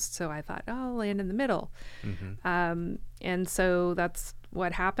the coast, so I thought, I'll land in the middle. And so that's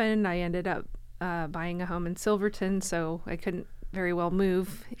what happened. I ended up buying a home in Silverton, so I couldn't very well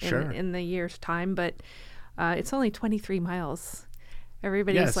move in the year's time, but it's only 23 miles.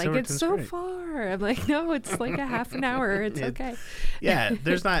 Everybody's like, it's so great. Far. I'm like, no, it's like a half an hour. It's okay. Yeah,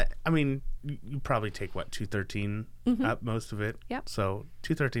 there's not, you probably take, 213 up most of it. Yep. So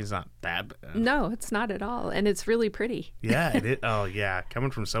 213 is not that bad. No, it's not at all. And it's really pretty. Yeah, it is. Oh, yeah. Coming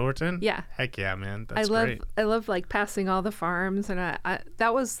from Silverton? Yeah. Heck yeah, man. That's great. I love passing all the farms. And I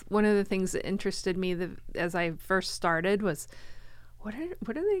that was one of the things that interested me as I first started was, what are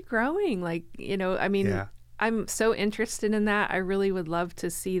they growing? Yeah. I'm so interested in that. I really would love to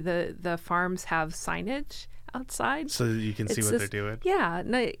see the farms have signage outside, so that you can see what they're doing. Yeah,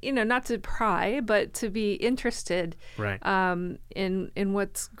 not to pry, but to be interested, right? In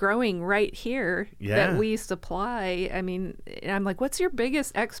what's growing right here that we supply. And I'm like, what's your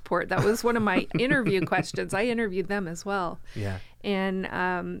biggest export? That was one of my interview questions. I interviewed them as well. Yeah, and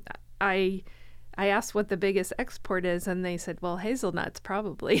I asked what the biggest export is, and they said, well, hazelnuts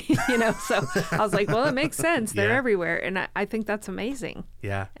probably, so I was like, well, it makes sense. They're everywhere. And I think that's amazing.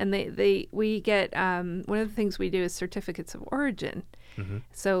 Yeah. And we get, one of the things we do is certificates of origin.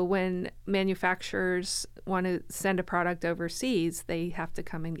 So when manufacturers want to send a product overseas, they have to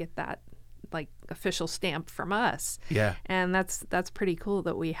come and get that official stamp from us. Yeah. And that's pretty cool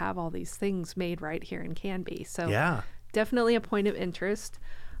that we have all these things made right here in Canby. So definitely a point of interest.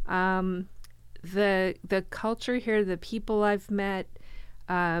 The culture here, the people I've met,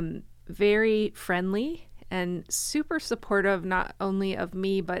 very friendly and super supportive, not only of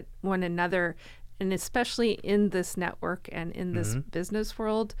me, but one another. And especially in this network and in this business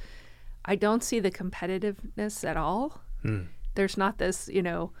world, I don't see the competitiveness at all. There's not this,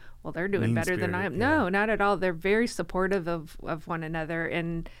 well, they're doing better than I am. No, not at all. They're very supportive of one another.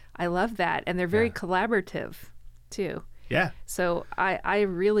 And I love that. And they're very collaborative too. Yeah. So I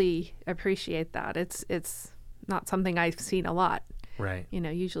really appreciate that. It's not something I've seen a lot. Right.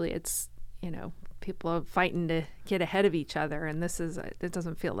 Usually it's, people are fighting to get ahead of each other, and it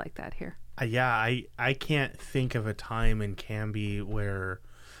doesn't feel like that here. I can't think of a time in Canby where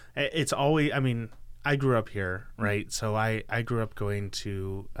it's always, I grew up here, right? So I grew up going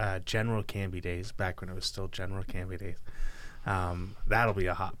to General Canby Days back when it was still General Canby Days. That'll be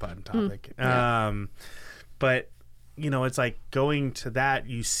a hot button topic. Yeah. But, it's like going to that,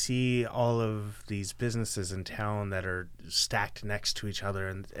 you see all of these businesses in town that are stacked next to each other,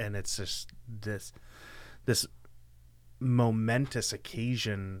 and it's just this momentous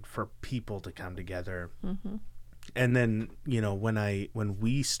occasion for people to come together. Mm-hmm. And then, when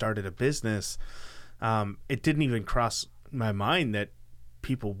we started a business, it didn't even cross my mind that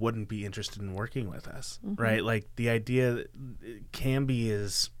people wouldn't be interested in working with us, right? Like the idea that Canby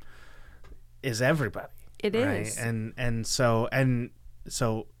is everybody. It right? is. And so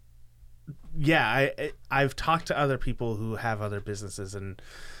yeah, I've talked to other people who have other businesses, and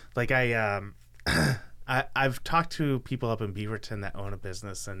like I've talked to people up in Beaverton that own a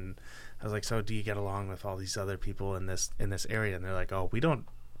business, and I was like, so do you get along with all these other people in this area? And they're like, oh, we don't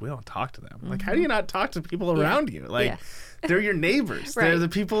talk to them. Like, how do you not talk to people around you? Like, they're your neighbors. Right. They're the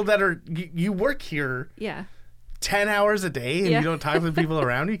people that are, you work here 10 hours a day and you don't talk to the people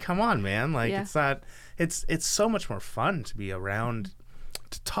around you. Come on, man. Like, it's not, it's so much more fun to be around,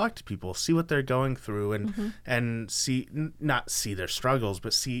 to talk to people, see what they're going through, and see, not see their struggles,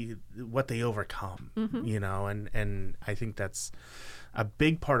 but see what they overcome, and I think that's a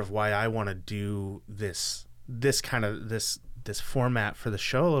big part of why I want to do this format for the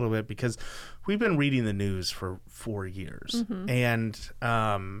show a little bit, because we've been reading the news for 4 years, and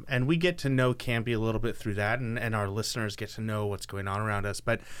we get to know Canby a little bit through that, and our listeners get to know what's going on around us,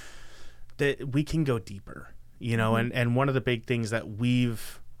 but that we can go deeper, and one of the big things that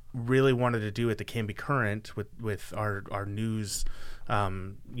we've really wanted to do at the Canby Current with our news,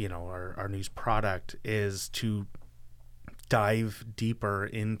 our news product, is to dive deeper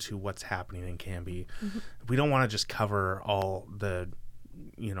into what's happening in Canby. We don't want to just cover all the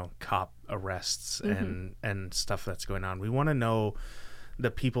cop arrests and stuff that's going on. We want to know the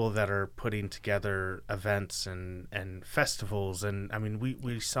people that are putting together events and festivals, and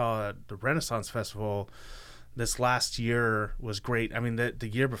we saw the Renaissance Festival this last year was great. The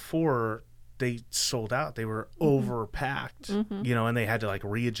year before, they sold out. They were overpacked, and they had to like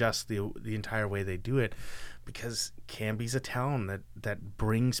readjust the entire way they do it, because Canby's a town that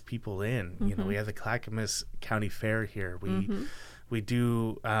brings people in. We have the Clackamas County Fair here. We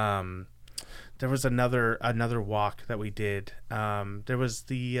do. There was another walk that we did. There was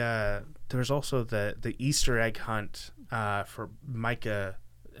also the Easter egg hunt for Micah,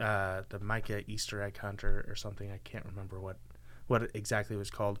 the Micah Easter egg hunt or something. I can't remember what it exactly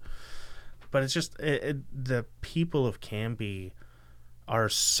was called. But it's just the people of Canby are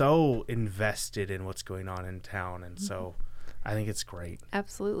so invested in what's going on in town, and so I think it's great.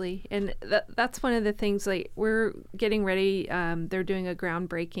 Absolutely. And that's one of the things, like, we're getting ready. They're doing a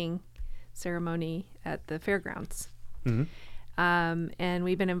groundbreaking ceremony at the fairgrounds. And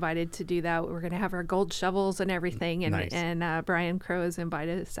we've been invited to do that. We're going to have our gold shovels and everything. And, nice. And Brian Crow has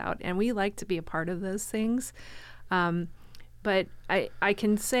invited us out. And we like to be a part of those things. But I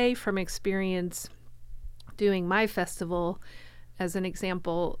can say from experience doing my festival, as an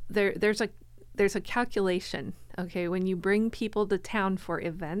example, there's a calculation. Okay, when you bring people to town for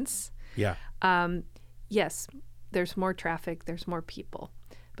events, yes, there's more traffic, there's more people,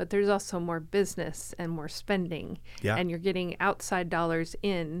 but there's also more business and more spending, and you're getting outside dollars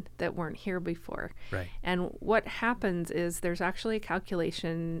in that weren't here before. Right. And what happens is there's actually a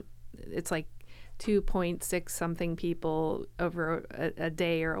calculation. It's like 2.6 something people over a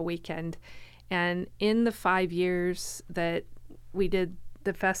day or a weekend. And in the 5 years that we did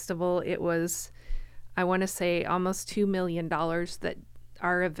the festival, it was, I want to say, almost $2 million that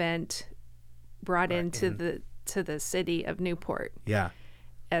our event brought into the city of Newport. Yeah.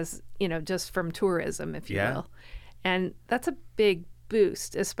 As, just from tourism, if you will. And that's a big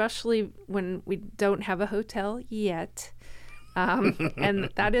boost, especially when we don't have a hotel yet. And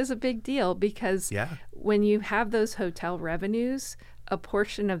that is a big deal, because when you have those hotel revenues, a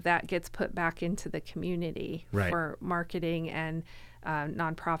portion of that gets put back into the community for marketing and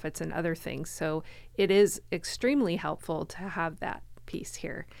nonprofits and other things. So it is extremely helpful to have that piece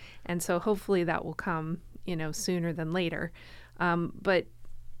here. And so hopefully that will come, sooner than later. But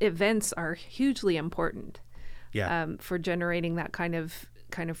events are hugely important for generating that kind of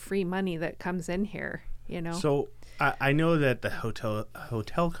free money that comes in here, So I know that the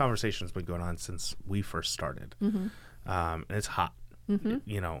hotel conversation has been going on since we first started. And it's hot.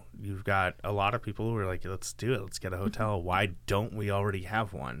 You've got a lot of people who are like, let's do it. Let's get a hotel. Why don't we already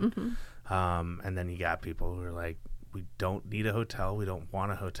have one? And then you got people who are like, we don't need a hotel. We don't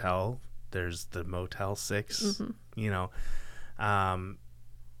want a hotel. There's the Motel 6,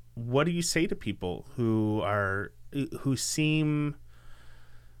 what do you say to people who seem,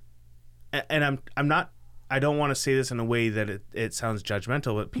 and I don't want to say this in a way that it sounds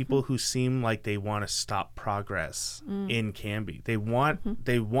judgmental, but people who seem like they want to stop progress in Canby. They want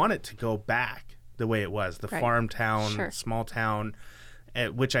it to go back the way it was, the farm town, small town,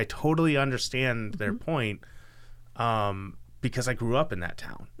 which I totally understand their point, because I grew up in that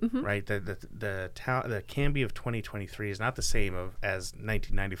town, right? The town, the Canby of 2023 is not the same as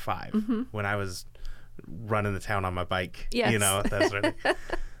 1995 when I was running the town on my bike. Yes. That sort of thing.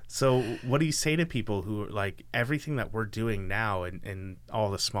 So what do you say to people who like everything that we're doing now and all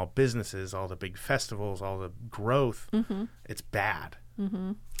the small businesses, all the big festivals, all the growth, it's bad?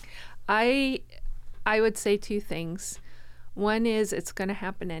 I would say two things. One is it's going to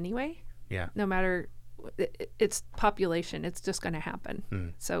happen anyway. Yeah. No matter its population, it's just going to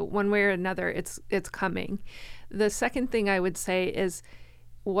happen. So one way or another, it's coming. The second thing I would say is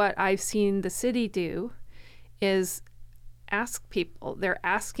what I've seen the city do is ask people. They're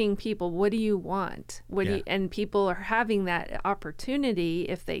asking people, what do you want? And people are having that opportunity,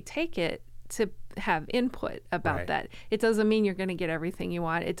 if they take it, to have input about that. It doesn't mean you're going to get everything you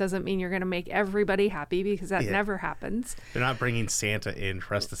want. It doesn't mean you're going to make everybody happy, because that never happens. They're not bringing Santa in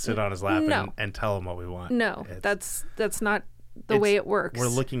for us to sit on his lap and tell him what we want. No, that's not the way it works. We're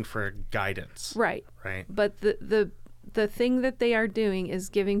looking for guidance. Right. But the thing that they are doing is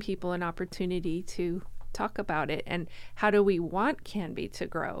giving people an opportunity to talk about it and how do we want Canby to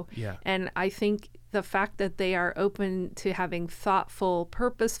grow. And I think the fact that they are open to having thoughtful,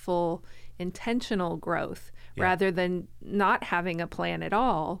 purposeful, intentional growth rather than not having a plan at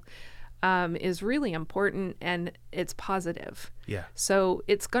all is really important, and it's positive. So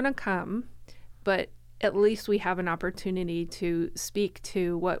it's going to come, but at least we have an opportunity to speak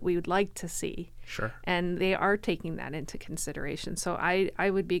to what we would like to see. And they are taking that into consideration. So I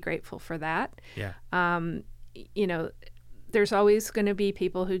would be grateful for that. There's always going to be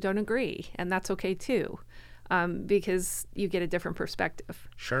people who don't agree, and that's okay too, because you get a different perspective.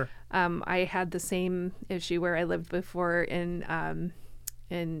 I had the same issue where I lived before in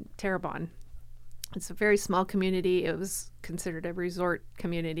Terrebonne. It's a very small community. It was considered a resort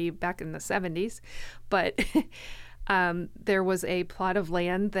community back in the 70s, but there was a plot of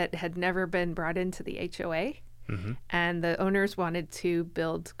land that had never been brought into the HOA, and the owners wanted to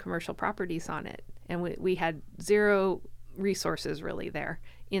build commercial properties on it. And we had zero resources really there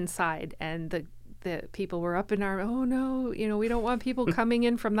inside, and the people were up in arms. Oh no, we don't want people coming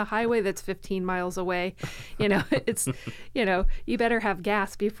in from the highway that's 15 miles away. It's, you better have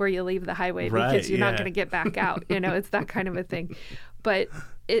gas before you leave the highway, because you're not going to get back out. It's that kind of a thing. But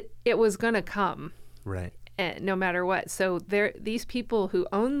it was going to come, no matter what. So these people who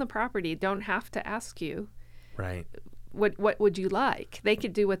own the property don't have to ask you, what would you like? They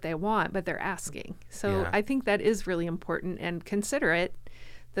could do what they want, but they're asking. So I think that is really important and considerate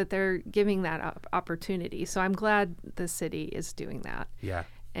that they're giving that opportunity. So I'm glad the city is doing that.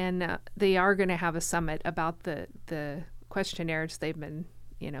 And they are going to have a summit about the questionnaires they've been,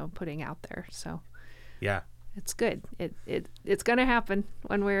 putting out there. So it's good. It's going to happen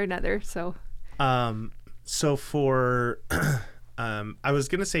one way or another. So so for I was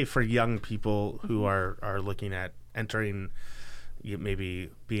going to say for young people who are looking at entering, maybe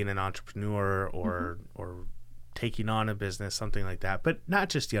being an entrepreneur or taking on a business, something like that, but not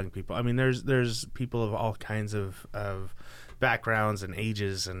just young people. I mean, there's people of all kinds of backgrounds and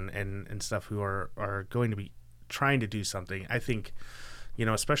ages and stuff who are going to be trying to do something. I think,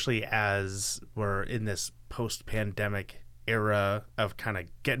 especially as we're in this post-pandemic era of kind of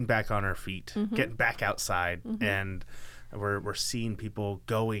getting back on our feet, getting back outside, and we're seeing people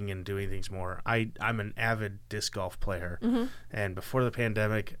going and doing things more. I'm an avid disc golf player, and before the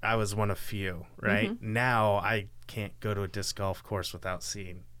pandemic, I was one of few. Now I can't go to a disc golf course without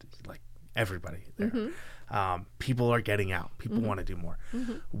seeing like everybody there. People are getting out. People want to do more.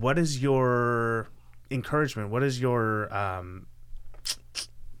 What is your encouragement? What is your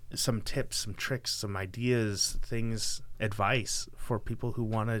some tips, some tricks, some ideas, things, advice for people who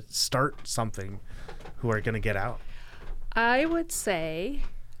want to start something, who are going to get out? I would say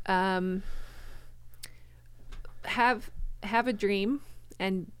have a dream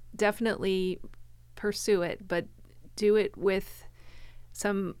and definitely pursue it, but do it with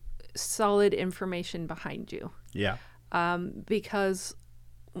some solid information behind you. Because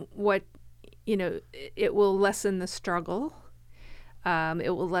it will lessen the struggle. It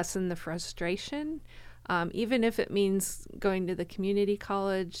will lessen the frustration, even if it means going to the community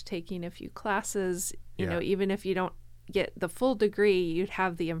college, taking a few classes. You know, even if you don't get the full degree, you'd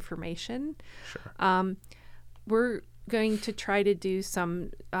have the information. Sure. We're going to try to do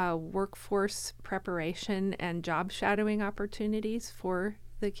some workforce preparation and job shadowing opportunities for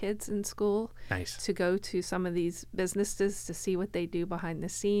the kids in school. Nice. To go to some of these businesses to see what they do behind the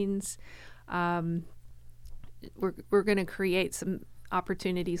scenes. We're going to create some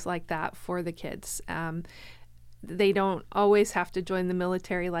opportunities like that for the kids. They don't always have to join the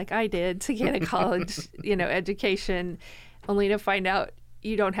military like I did to get a college, education, only to find out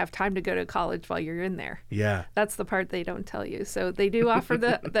you don't have time to go to college while you're in there. Yeah. That's the part they don't tell you. So they do offer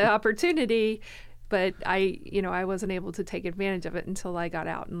the opportunity, but I wasn't able to take advantage of it until I got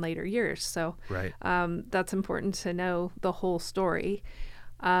out in later years. So right. That's important to know the whole story.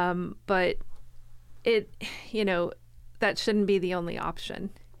 But it, that shouldn't be the only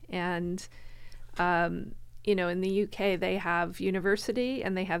option. And, in the UK, they have university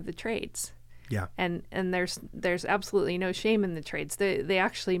and they have the trades. Yeah. And there's absolutely no shame in the trades. They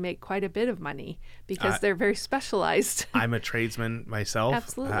actually make quite a bit of money because they're very specialized. I'm a tradesman myself.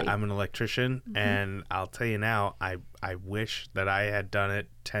 Absolutely. I'm an electrician, and I'll tell you now, I wish that I had done it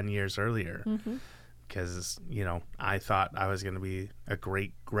 10 years earlier. Because, I thought I was going to be a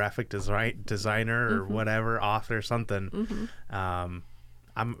great graphic designer or whatever, author, something.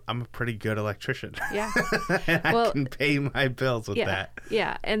 I'm a pretty good electrician. Yeah. And I can pay my bills with that.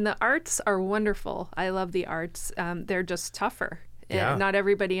 Yeah. And the arts are wonderful. I love the arts. They're just tougher. Yeah. Not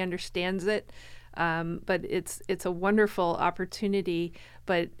everybody understands it. But it's a wonderful opportunity,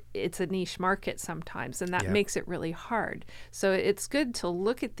 but it's a niche market sometimes, and that makes it really hard. So it's good to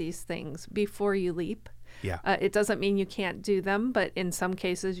look at these things before you leap. Yeah. It doesn't mean you can't do them, but in some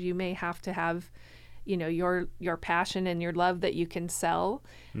cases you may have to have your passion and your love that you can sell,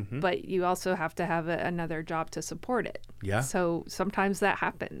 but you also have to have another job to support it. Yeah. So sometimes that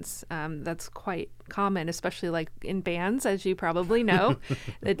happens. That's quite common, especially like in bands, as you probably know.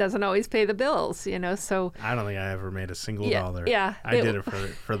 It doesn't always pay the bills, so. I don't think I ever made a single dollar. Yeah. I did it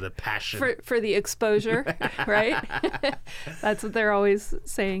for the passion. For the exposure, right? That's what they're always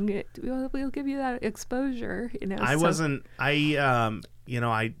saying. We'll give you that exposure, I wasn't, I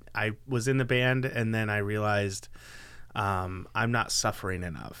was in the band, and then I realized I'm not suffering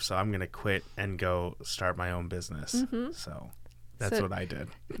enough, so I'm going to quit and go start my own business. So that's what I did.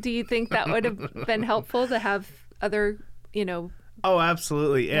 Do you think that would have been helpful to have other, Oh,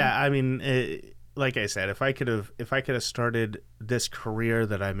 absolutely. Yeah. I mean, like I said, if I could have started this career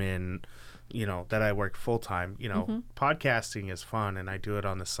that I'm in, that I work full time, podcasting is fun, and I do it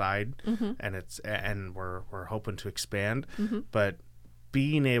on the side, and we're hoping to expand, but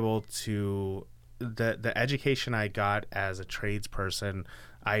being able to the education I got as a tradesperson,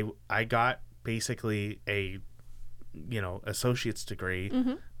 I got basically a associate's degree,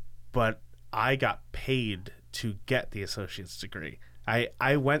 but I got paid to get the associate's degree.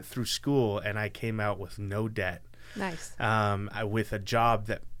 I went through school and I came out with no debt. Nice. With a job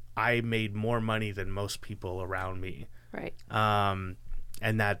that I made more money than most people around me. Right. And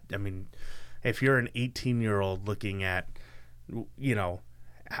that, I mean, if you're an 18-year-old looking at,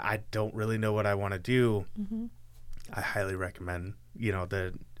 I don't really know what I want to do, I highly recommend,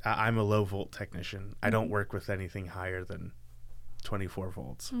 I'm a low volt technician. I don't work with anything higher than 24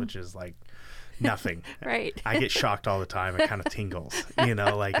 volts, which is like nothing. Right. I get shocked all the time. It kind of tingles,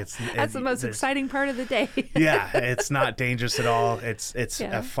 that's the most exciting part of the day. Yeah. It's not dangerous at all. It's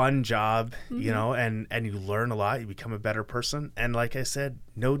a fun job, and you learn a lot. You become a better person. And like I said,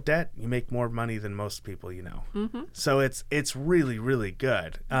 no debt. You make more money than most people, So it's really, really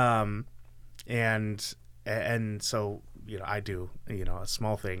good. And so, I do, a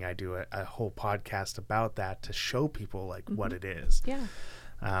small thing. I do a whole podcast about that to show people like what it is. Yeah.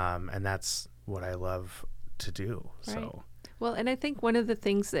 And that's what I love to do. Right. So, well, and I think one of the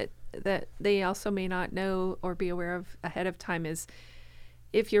things that they also may not know or be aware of ahead of time is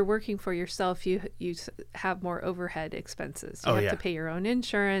if you're working for yourself, you have more overhead expenses. You have to pay your own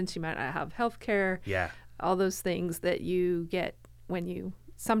insurance. You might not have health care. Yeah. All those things that you get when you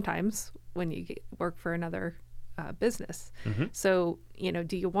work for another business. So,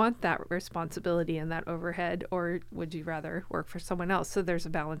 do you want that responsibility and that overhead, or would you rather work for someone else? So there's a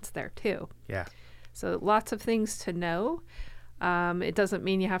balance there too. Yeah. So lots of things to know. It doesn't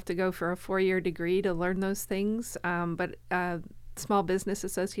mean you have to go for a 4-year degree to learn those things. But Small Business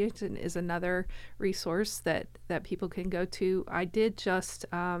Association is another resource that people can go to. I did just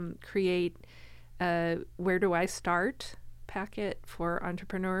create a Where Do I Start packet for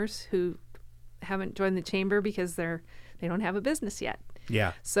entrepreneurs who haven't joined the chamber because they don't have a business yet.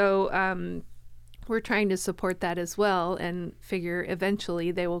 Yeah. So we're trying to support that as well, and figure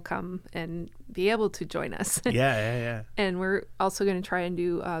eventually they will come and be able to join us. Yeah. And we're also going to try and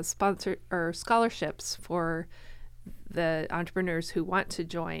do sponsor or scholarships for the entrepreneurs who want to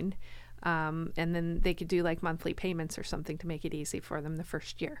join. And then they could do like monthly payments or something to make it easy for them the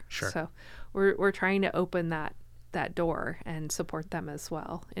first year. Sure. So we're trying to open that door and support them as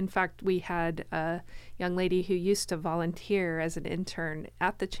well. In fact, we had a young lady who used to volunteer as an intern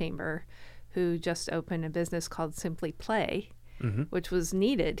at the chamber who just opened a business called Simply Play, which was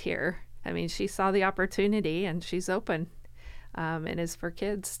needed here. I mean, she saw the opportunity and she's open, and is for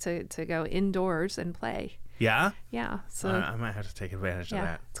kids to go indoors and play. Yeah? Yeah. So I might have to take advantage of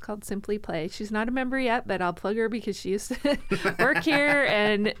that. It's called Simply Play. She's not a member yet, but I'll plug her because she used to work here,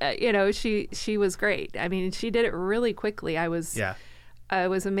 and she was great. I mean, she did it really quickly. I was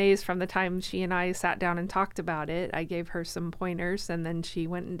amazed from the time she and I sat down and talked about it. I gave her some pointers, and then she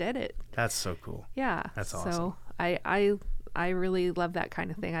went and did it. That's so cool. Yeah. That's awesome. So I really love that kind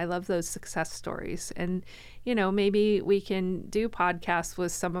of thing. I love those success stories. And, maybe we can do podcasts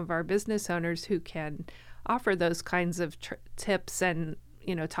with some of our business owners who can offer those kinds of tips and,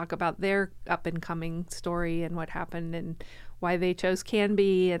 talk about their up and coming story and what happened and why they chose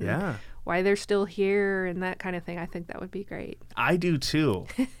Canby and why they're still here and that kind of thing. I think that would be great. I do too.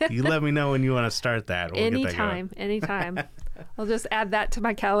 You let me know when you want to start that. We'll anytime. I'll just add that to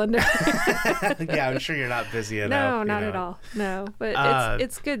my calendar. Yeah, I'm sure you're not busy enough. No, not at all. No, but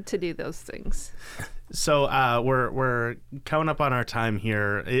it's good to do those things. So we're coming up on our time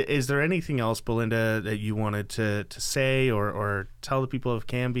here. Is there anything else, Belinda, that you wanted to say or tell the people of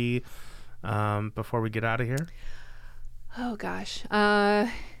Canby before we get out of here? Oh gosh,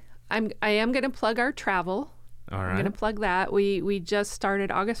 I am going to plug our travel. All right. I'm going to plug that. We just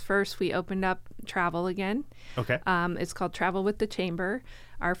started August 1st. We opened up travel again. Okay. It's called Travel with the Chamber.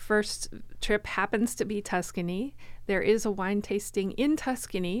 Our first trip happens to be Tuscany. There is a wine tasting in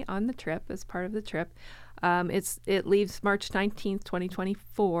Tuscany on the trip as part of the trip. It leaves March 19th,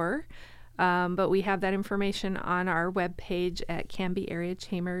 2024. But we have that information on our webpage at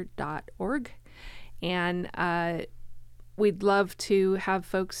canbyareachamber.org. And we'd love to have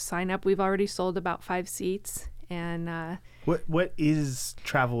folks sign up. We've already sold about 5 seats. And what is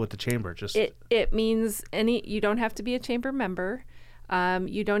Travel with the Chamber? Just it means you don't have to be a chamber member.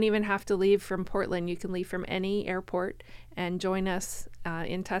 You don't even have to leave from Portland. You can leave from any airport and join us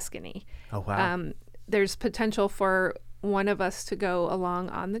in Tuscany. Oh wow! There's potential for one of us to go along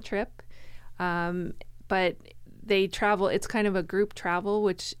on the trip, but they travel. It's kind of a group travel,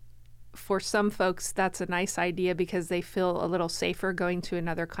 which for some folks that's a nice idea because they feel a little safer going to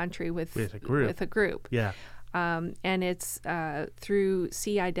another country with a group. Yeah. And it's through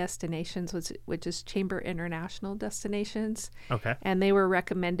CI Destinations, which is Chamber International Destinations. Okay. And they were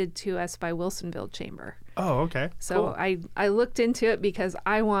recommended to us by Wilsonville Chamber. Oh, okay. So cool. I looked into it because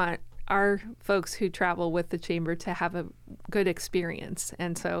I want our folks who travel with the chamber to have a good experience.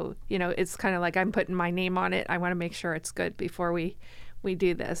 And so, it's kind of like I'm putting my name on it. I want to make sure it's good before we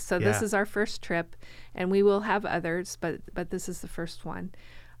do this. So this is our first trip, and we will have others, but this is the first one.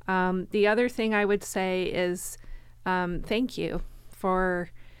 The other thing I would say is thank you for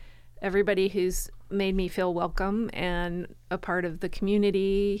everybody who's made me feel welcome and a part of the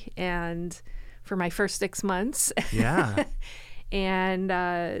community, and for my first 6 months. Yeah.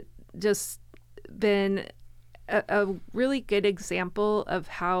 And just been a really good example of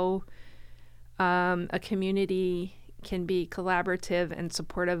how a community can be collaborative and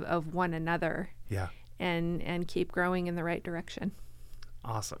supportive of one another. Yeah. And keep growing in the right direction.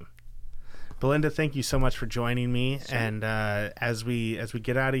 Awesome. Belinda, thank you so much for joining me. Sure. And as we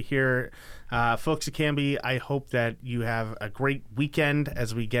get out of here, folks at Canby, I hope that you have a great weekend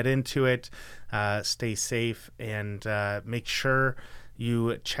as we get into it. Stay safe and make sure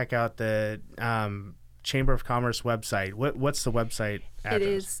you check out the Chamber of Commerce website. What's the website address? It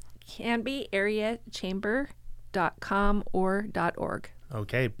is canbyareachamber.com or .org.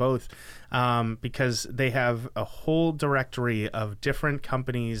 Okay, both, because they have a whole directory of different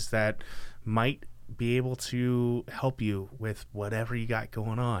companies that might be able to help you with whatever you got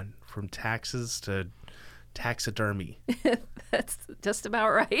going on, from taxes to taxidermy. That's just about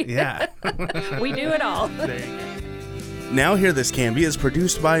right. Yeah. We do it all. There you go. Now Hear This Canby is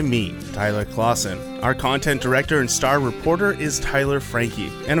produced by me, Tyler Clausen. Our content director and star reporter is Tyler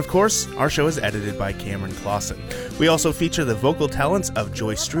Frankie. And of course, our show is edited by Cameron Clausen. We also feature the vocal talents of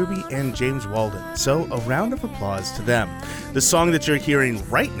Joyce Struby and James Walden, so a round of applause to them. The song that you're hearing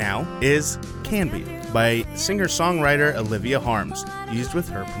right now is Canby by singer-songwriter Olivia Harms, used with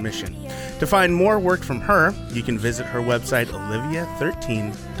her permission. To find more work from her, you can visit her website,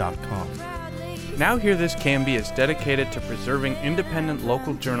 olivia13.com. Now Hear This Can Be is dedicated to preserving independent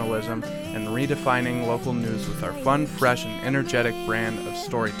local journalism and redefining local news with our fun, fresh, and energetic brand of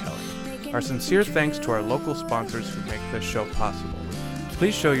storytelling. Our sincere thanks to our local sponsors who make this show possible.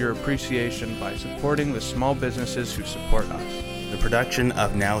 Please show your appreciation by supporting the small businesses who support us. The production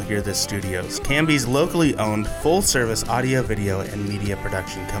of Now Hear This Studios, Canby's locally owned, full-service audio, video, and media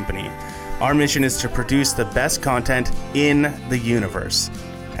production company. Our mission is to produce the best content in the universe,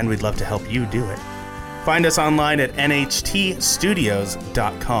 and we'd love to help you do it. Find us online at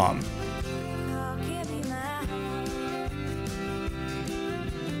nhtstudios.com.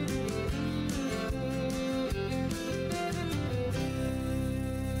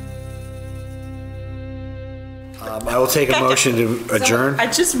 I will take a motion to adjourn.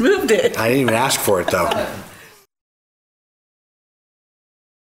 I just moved it. I didn't even ask for it, though.